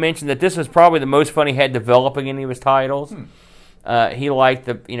also mentioned that this was probably the most fun he had developing any of his titles. He liked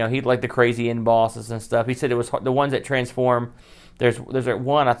the crazy end bosses and stuff. He said it was the ones that transform. There's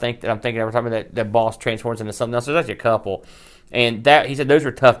one I think that I'm thinking of. We're talking about that boss transforms into something else. There's actually a couple. And that he said those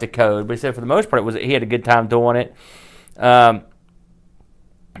were tough to code, but he said for the most part he had a good time doing it.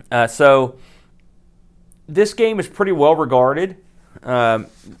 So this game is pretty well regarded, and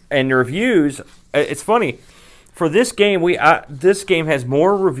the reviews. It's funny for this game. This game has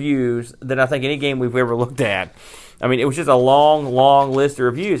more reviews than I think any game we've ever looked at. I mean, it was just a long list of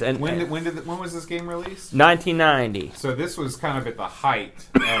reviews. And when was this game released? 1990. So this was kind of at the height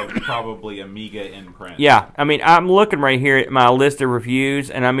of probably Amiga in print. Yeah, I mean, I'm looking right here at my list of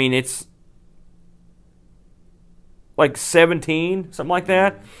reviews, and I mean, it's like 17, something like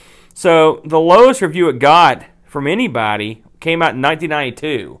that. So the lowest review it got from anybody came out in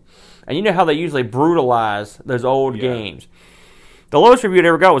 1992, and you know how they usually brutalize those old games. The lowest review it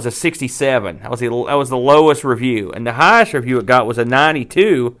ever got was a 67. That was the lowest review. And the highest review it got was a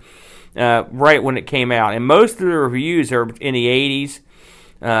 92 right when it came out. And most of the reviews are in the 80s.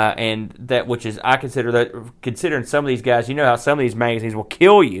 And that, which is, I consider that, considering some of these guys, you know how some of these magazines will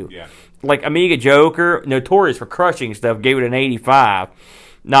kill you. Yeah. Like Amiga Joker, notorious for crushing stuff, gave it an 85.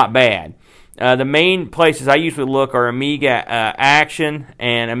 Not bad. The main places I usually look are Amiga Action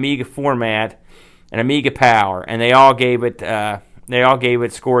and Amiga Format and Amiga Power. And they all gave it...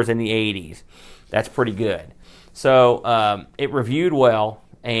 scores in the 80s. That's pretty good. So it reviewed well,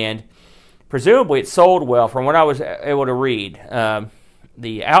 and presumably it sold well from what I was able to read.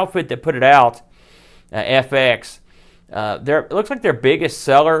 The outfit that put it out, FX, it looks like their biggest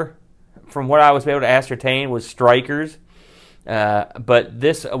seller, from what I was able to ascertain, was Strikers. But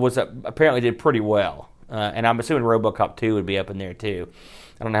this apparently did pretty well. And I'm assuming RoboCop 2 would be up in there too.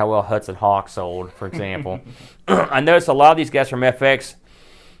 I don't know how well Hudson Hawk sold, for example. I noticed a lot of these guys from FX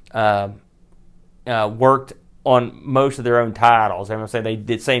worked on most of their own titles. I'm going to say they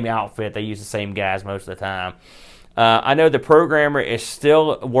did same outfit. They used the same guys most of the time. I know the programmer is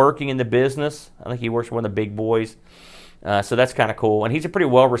still working in the business. I think he works for one of the big boys. So that's kind of cool. And he's a pretty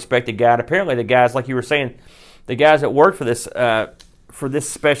well-respected guy. And apparently the guys, like you were saying, the guys that work for this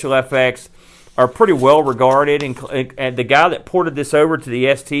Special FX are pretty well regarded, and the guy that ported this over to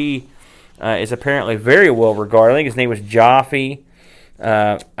the ST is apparently very well regarded. I think his name was Jaffe.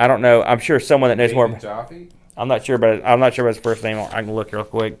 I don't know. I'm sure someone that knows more. Jaffe? I'm not sure about his first name. I can look real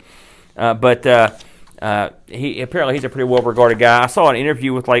quick. But he's a pretty well regarded guy. I saw an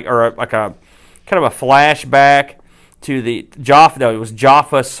interview with a kind of a flashback to the Jaffa. No, it was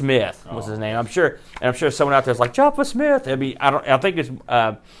Jaffa Smith was his name. I'm sure someone out there is like Jaffa Smith. I think it's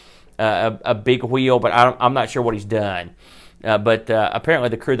a big wheel, but I'm not sure what he's done. But apparently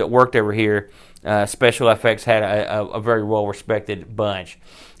the crew that worked over here, Special FX, had a very well-respected bunch.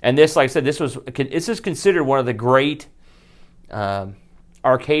 And this, like I said, this is considered one of the great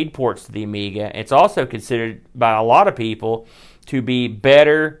arcade ports to the Amiga. It's also considered by a lot of people to be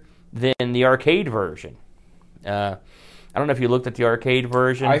better than the arcade version. I don't know if you looked at the arcade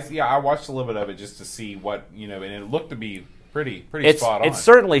version. I watched a little bit of it just to see what, and it looked to be pretty spot on. It's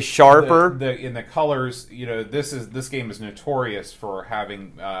certainly sharper. In the colors, this game is notorious for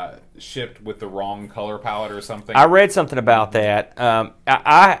having shipped with the wrong color palette or something. I read something about that.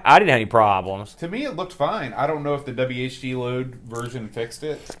 I didn't have any problems. To me, it looked fine. I don't know if the WHD load version fixed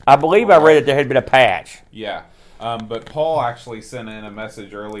it. I believe I read that there had been a patch. Yeah. But Paul actually sent in a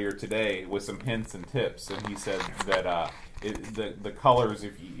message earlier today with some hints and tips, and he said that the colors,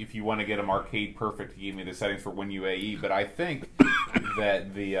 if you want to get them arcade perfect, he gave me the settings for WinUAE. But I think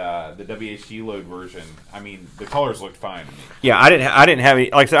that the WHD load version, the colors looked fine to me. Yeah, I didn't have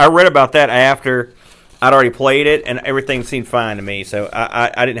any. Like I said, I read about that after I'd already played it, and everything seemed fine to me. So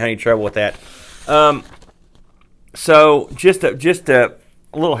I didn't have any trouble with that. So just a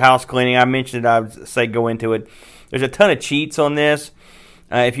little house cleaning. I mentioned it. I would say go into it. There's a ton of cheats on this.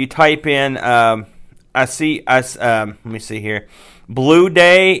 If you type in, let me see here, Blue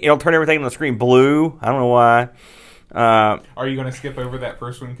Day, it'll turn everything on the screen blue. I don't know why. Are you going to skip over that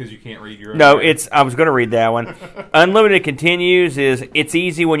first one because you can't read your own? No, writing? I was going to read that one. Unlimited continues is it's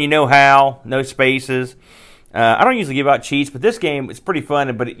easy when you know how. No spaces. I don't usually give out cheats, but this game is pretty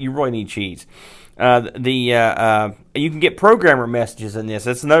fun. But you really need cheats. You can get programmer messages in this.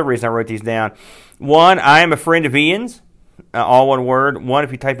 That's another reason I wrote these down. One, I am a friend of Ian's. All one word. One,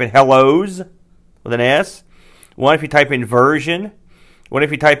 if you type in hellos with an S. One, if you type in version. One,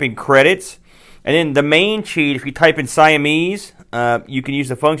 if you type in credits. And then the main cheat, if you type in Siamese, you can use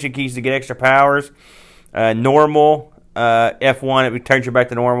the function keys to get extra powers. Normal, F1, it turns you back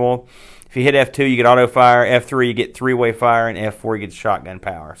to normal. If you hit F2, you get auto fire. F3, you get three-way fire. And F4, you get shotgun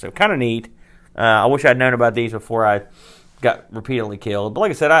power. So kind of neat. I wish I'd known about these before I got repeatedly killed. But like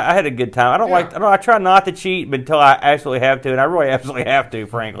I said, I had a good time. I try not to cheat until I absolutely have to, and I really absolutely have to,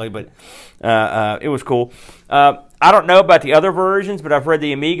 frankly. But it was cool. I don't know about the other versions, but I've read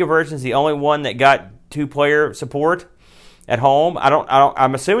the Amiga version is the only one that got 2-player support at home.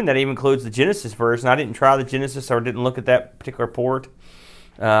 I'm assuming that even includes the Genesis version. I didn't try the Genesis or didn't look at that particular port.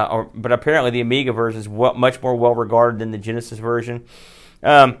 But apparently the Amiga version is much more well regarded than the Genesis version.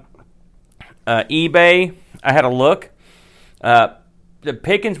 eBay, I had a look. The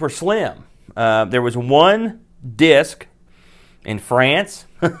pickings were slim. There was one disc in France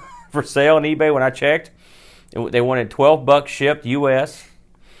for sale on eBay when I checked. They wanted $12 shipped U.S.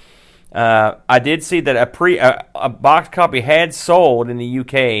 I did see that a box copy had sold in the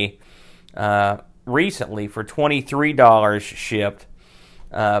U.K. Recently for $23 shipped.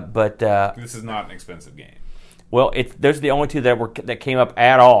 But this is not an expensive game. Well, those are the only two that came up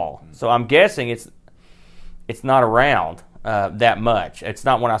at all. So I'm guessing it's not around that much. It's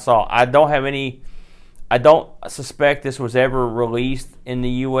not one I saw. I don't suspect this was ever released in the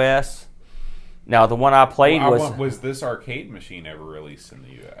U.S. Now, the one I played was this arcade machine ever released in the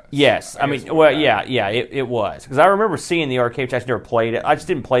U.S.? Yes. It was. Because I remember seeing the arcade, I just never played it. I just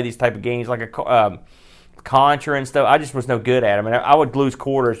didn't play these type of games like a Contra and stuff. I just was no good at them. And I would lose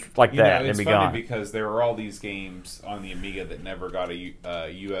quarters like that and be gone. It's funny because there were all these games on the Amiga that never got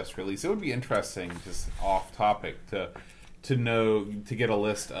a U.S. release. It would be interesting, just off topic, to get a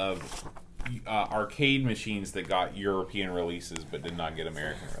list of arcade machines that got European releases but did not get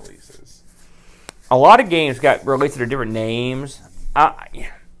American releases. A lot of games got released under different names.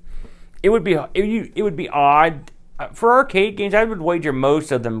 It would be odd for arcade games. I would wager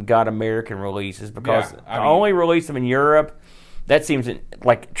most of them got American releases because only release them in Europe. That seems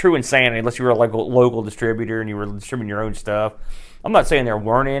like true insanity unless you were like a local distributor and you were distributing your own stuff. I'm not saying there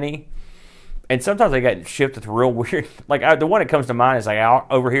weren't any, and sometimes they got shipped with real weird. Like the one that comes to mind is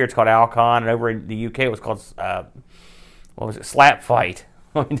like over here it's called Alcon, and over in the UK it was called what was it? Slap Fight.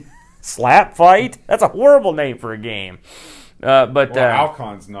 Slap Fight? That's a horrible name for a game.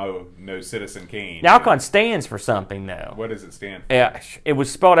 Alcon's no Citizen Kane. Alcon stands for something, though. What does it stand for? Yeah, it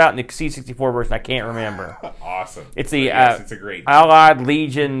was spelled out in the C64 version. I can't remember. Awesome. It's the it's a great Allied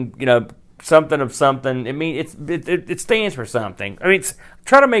Legion, something of something. I mean, it stands for something. I mean,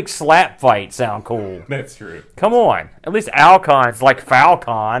 try to make Slap Fight sound cool. That's true. Come on. At least Alcon's like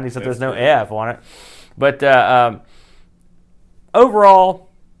Falcon, except there's no F on it. But overall,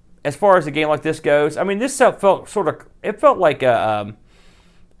 as far as a game like this goes, I mean, this felt like a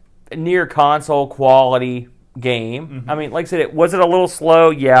near console quality game. Mm-hmm. I mean, like I said, was it a little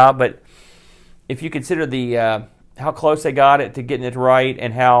slow? Yeah, but if you consider the how close they got it to getting it right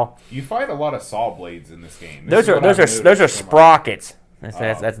and how you fight a lot of saw blades in this game. Those are sprockets.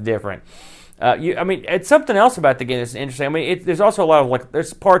 That's different. I mean, it's something else about the game that's interesting. I mean, there's also a lot of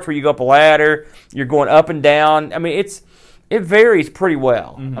there's parts where you go up a ladder, you're going up and down. I mean, it varies pretty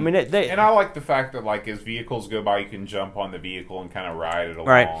well. Mm-hmm. I mean, and I like the fact that as vehicles go by, you can jump on the vehicle and kind of ride it along.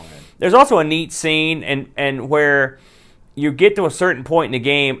 Right. There's also a neat scene and where you get to a certain point in the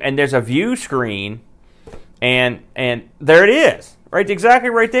game and there's a view screen, and there it is, right, exactly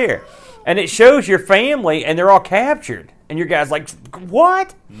right there, and it shows your family and they're all captured, and your guy's like,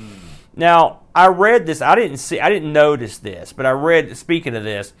 what? Mm. Now I read this. I didn't notice this, but I read. Speaking of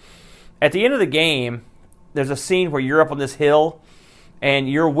this, at the end of the game, there's a scene where you're up on this hill and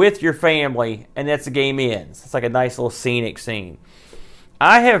you're with your family, and that's the game ends. It's like a nice little scenic scene.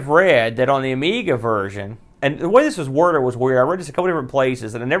 I have read that on the Amiga version, and the way this was worded was weird. I read this a couple different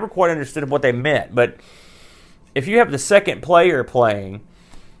places, and I never quite understood what they meant. But if you have the second player playing,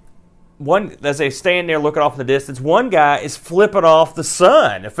 as they stand there looking off in the distance, one guy is flipping off the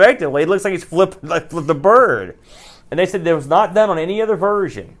sun. Effectively, it looks like he's flipping the bird. And they said that was not done on any other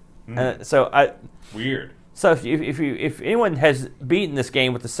version. Weird. So if anyone has beaten this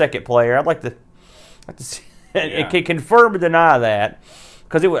game with the second player, I'd like to see. It can confirm or deny that.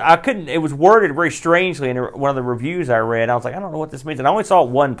 Because it was worded very strangely in one of the reviews I read. I was like, I don't know what this means. And I only saw it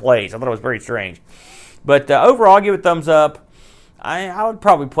one place. I thought it was very strange. But overall, I'll give it a thumbs up. I would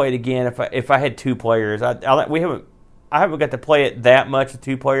probably play it again if I had 2 players. I haven't got to play it that much with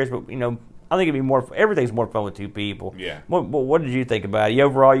 2 players, but I think it'd be more. Everything's more fun with 2 people. Yeah. What did you think about it?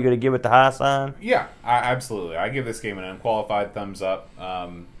 Overall, you going to give it the high sign? Yeah, absolutely. I give this game an unqualified thumbs up.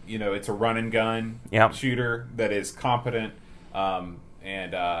 It's a run and gun shooter that is competent. And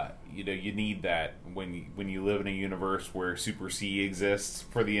you need that when you live in a universe where Super C exists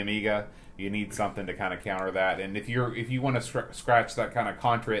for the Amiga. You need something to kind of counter that. And if you want to scratch that kind of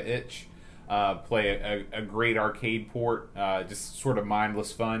Contra itch, play a great arcade port, just sort of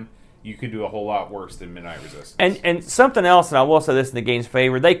mindless fun. You could do a whole lot worse than Midnight Resistance. And something else, and I will say this in the game's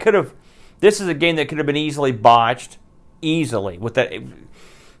favor, they could have. This is a game that could have been easily botched, with that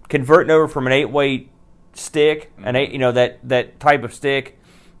converting over from an 8-way stick, that type of stick.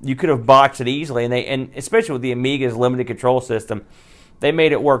 You could have botched it easily, and especially with the Amiga's limited control system, they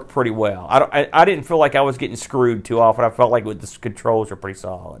made it work pretty well. I didn't feel like I was getting screwed too often. I felt like the controls were pretty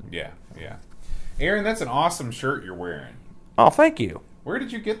solid. Yeah. Aaron, that's an awesome shirt you're wearing. Oh, thank you. Where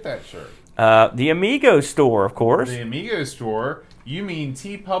did you get that shirt? The Amigo store, of course. The Amigo store? You mean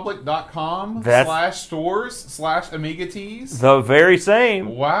tpublic.com /stores/AmigaTees? The very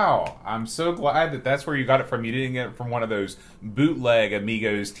same. Wow. I'm so glad that's where you got it from. You didn't get it from one of those bootleg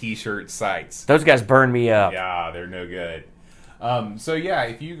Amigos t-shirt sites. Those guys burned me up. Yeah, they're no good.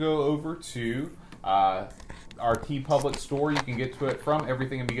 If you go over to our TeePublic store, you can get to it from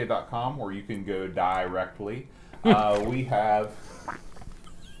everythingamiga.com, or you can go directly. We have...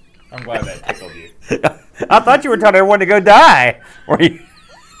 I'm glad that tickled you. I thought you were telling everyone to go die. Were you?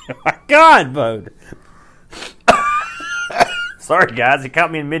 Oh my God, Bode. Sorry, guys. It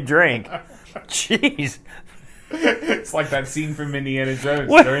caught me in mid-drink. Jeez. It's like that scene from Indiana Jones.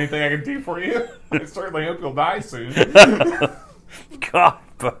 What? Is there anything I can do for you? I certainly hope you'll die soon. God,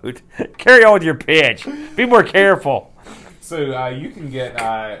 Bode. Carry on with your pitch. Be more careful. So you can get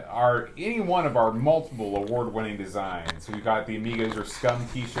any one of our multiple award-winning designs. We've got the Amigos or Scum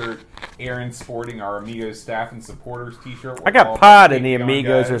t-shirt. Aaron's sporting our Amigos Staff and Supporters t-shirt. I got pod in the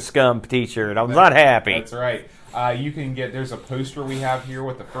Amigos or Scum t-shirt. I was not happy. That's right. You can get, there's a poster we have here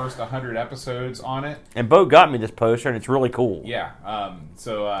with the first 100 episodes on it. And Bo got me this poster, and it's really cool. Yeah.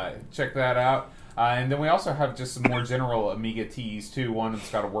 So check that out. And then we also have just some more general Amiga tees, too. One that's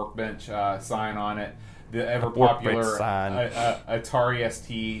got a Workbench sign on it. The ever-popular Atari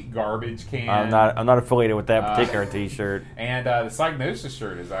ST garbage can. I'm not affiliated with that particular T-shirt. And the Psygnosis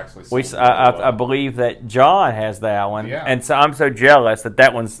shirt is actually I believe that John has that one. Yeah. And so I'm so jealous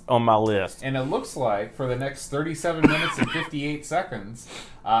that one's on my list. And it looks like for the next 37 minutes and 58 seconds,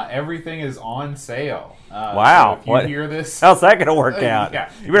 everything is on sale. Wow. So if you hear this... How's that going to work out?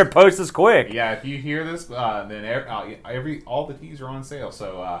 Yeah. You better post this quick. Yeah, if you hear this, then all the tees are on sale.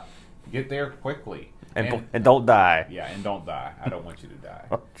 So get there quickly. And don't die. Yeah, and don't die. I don't want you to die.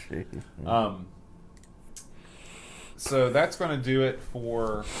 Oh, jeez. So that's going to do it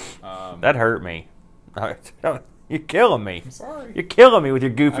for... that hurt me. You're killing me. I'm sorry. You're killing me with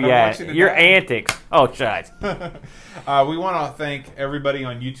your goofy ass. Your die. antics. Oh, shite. We want to thank everybody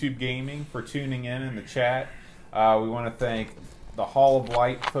on YouTube Gaming for tuning in the chat. We want to thank the Hall of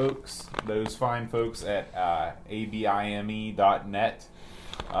Light folks, those fine folks at abime.net.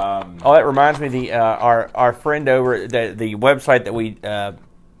 That reminds me, our friend over the website that we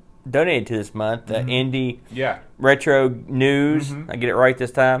donated to this month, the Indie Retro News. I get it right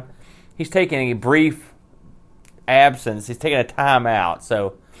this time. He's taking a brief absence. He's taking a time out.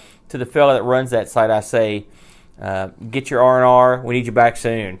 So, to the fellow that runs that site, I say, get your R&R. We need you back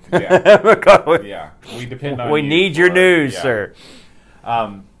soon. Yeah, we depend on. We need your news, sir.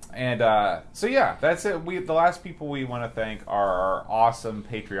 So that's it. The last people we want to thank are our awesome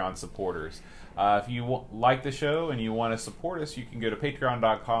Patreon supporters. If you like the show and you want to support us, you can go to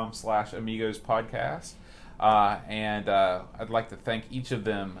patreon.com/AmigosPodcast. And I'd like to thank each of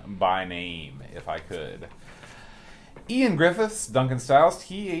them by name, if I could. Ian Griffiths, Duncan Stiles,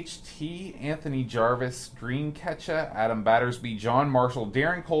 THT, Anthony Jarvis, Dreamcatcher, Adam Battersby, John Marshall,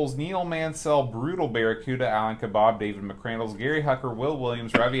 Darren Coles, Neil Mansell, Brutal Barracuda, Alan Kebab, David McCrandles, Gary Hucker, Will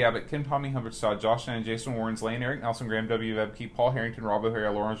Williams, Ravi Abbott, Kim Tommy Humberstad, Josh Shannon, Jason Warrens, Lane, Eric Nelson, Graham W. Webke, Paul Harrington, Rob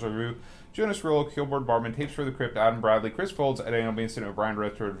O'Hara, Lawrence Revue, Jonas Rillo, Kilboard Barman, Tapes for the Crypt, Adam Bradley, Chris Folds, Daniel Beanston, O'Brien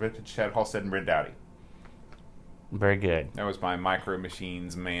Retro, Vintage, Chad Halstead, and Brent Dowdy. Very good. That was my Micro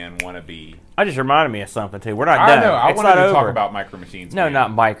Machines man wannabe. I just reminded me of something too. We're not done. I know. I wanted to talk about Micro Machines. No, man.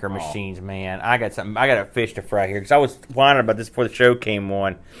 not Micro Machines, man. I got something. I got a fish to fry here because I was whining about this before the show came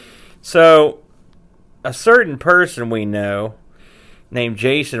on. So a certain person we know named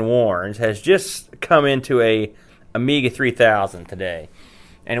Jason Warrens has just come into a Amiga 3000 today.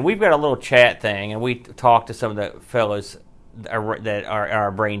 And we've got a little chat thing, and we talked to some of the fellows that are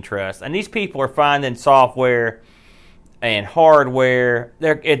our brain trust. And these people are finding software and hardware.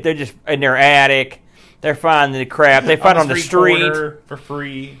 They're just in their attic. They're finding the crap. They find on the street for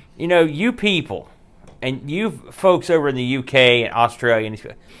free. You know, you people, and you folks over in the UK and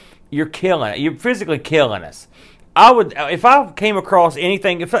Australia, you're killing it. You're physically killing us. I would, if I came across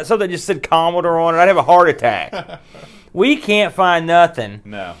anything, if something just said Commodore on it, I'd have a heart attack. We can't find nothing.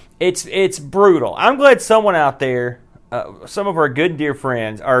 No. It's brutal. I'm glad someone out there, some of our good dear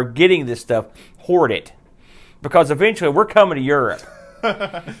friends, are getting this stuff. Hoard it, because eventually we're coming to Europe. We're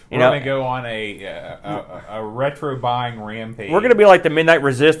going to go on a retro buying rampage. We're going to be like the Midnight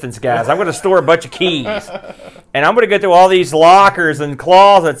Resistance guys. I'm going to store a bunch of keys, and I'm going to go through all these lockers and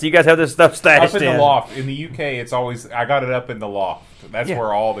closets. You guys have this stuff stashed up in the loft. In the UK, it's always I got it up in the loft. That's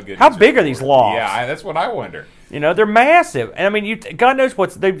where all the good. How big are these lofts? Yeah, that's what I wonder. You know, they're massive, and I mean, God knows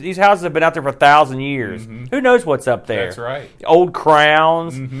these houses have been out there for 1,000 years. Mm-hmm. Who knows what's up there? That's right. Old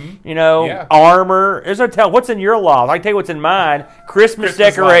crowns, you know, armor. There's no tell. What's in your loft? I can tell you what's in mine. Christmas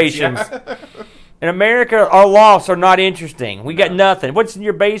decorations. Lights, yeah. In America, our lofts are not interesting. We got nothing. What's in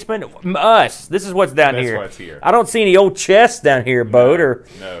your basement? Us. This is what's down here. What's here. I don't see any old chests down here, Bode. Or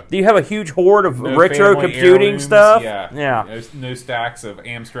do you have a huge hoard of retro computing heirlooms, stuff? Yeah. No stacks of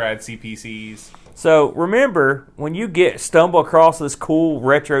Amstrad CPCs. So remember, when you stumble across this cool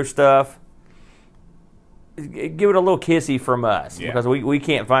retro stuff, give it a little kissy from us, because we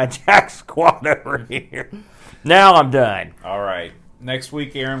can't find jack squat over here. Now I'm done. All right. Next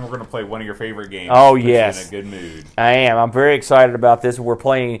week, Aaron, we're going to play one of your favorite games. Oh, yes. In a good mood. I am. I'm very excited about this. We're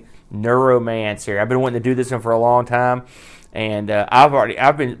playing Neuromancer. I've been wanting to do this one for a long time, and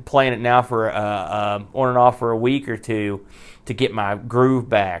I've been playing it now for on and off for a week or two to get my groove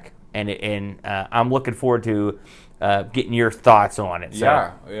back. And I'm looking forward to getting your thoughts on it. So.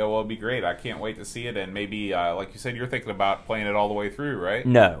 Yeah, well, it'll be great. I can't wait to see it. And maybe, like you said, you're thinking about playing it all the way through, right?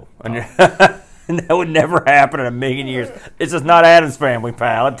 No. That would never happen in a million years. This is not Addams Family,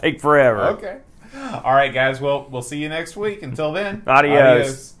 pal. It'd take forever. Okay. All right, guys. Well, we'll see you next week. Until then,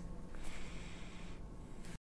 adios.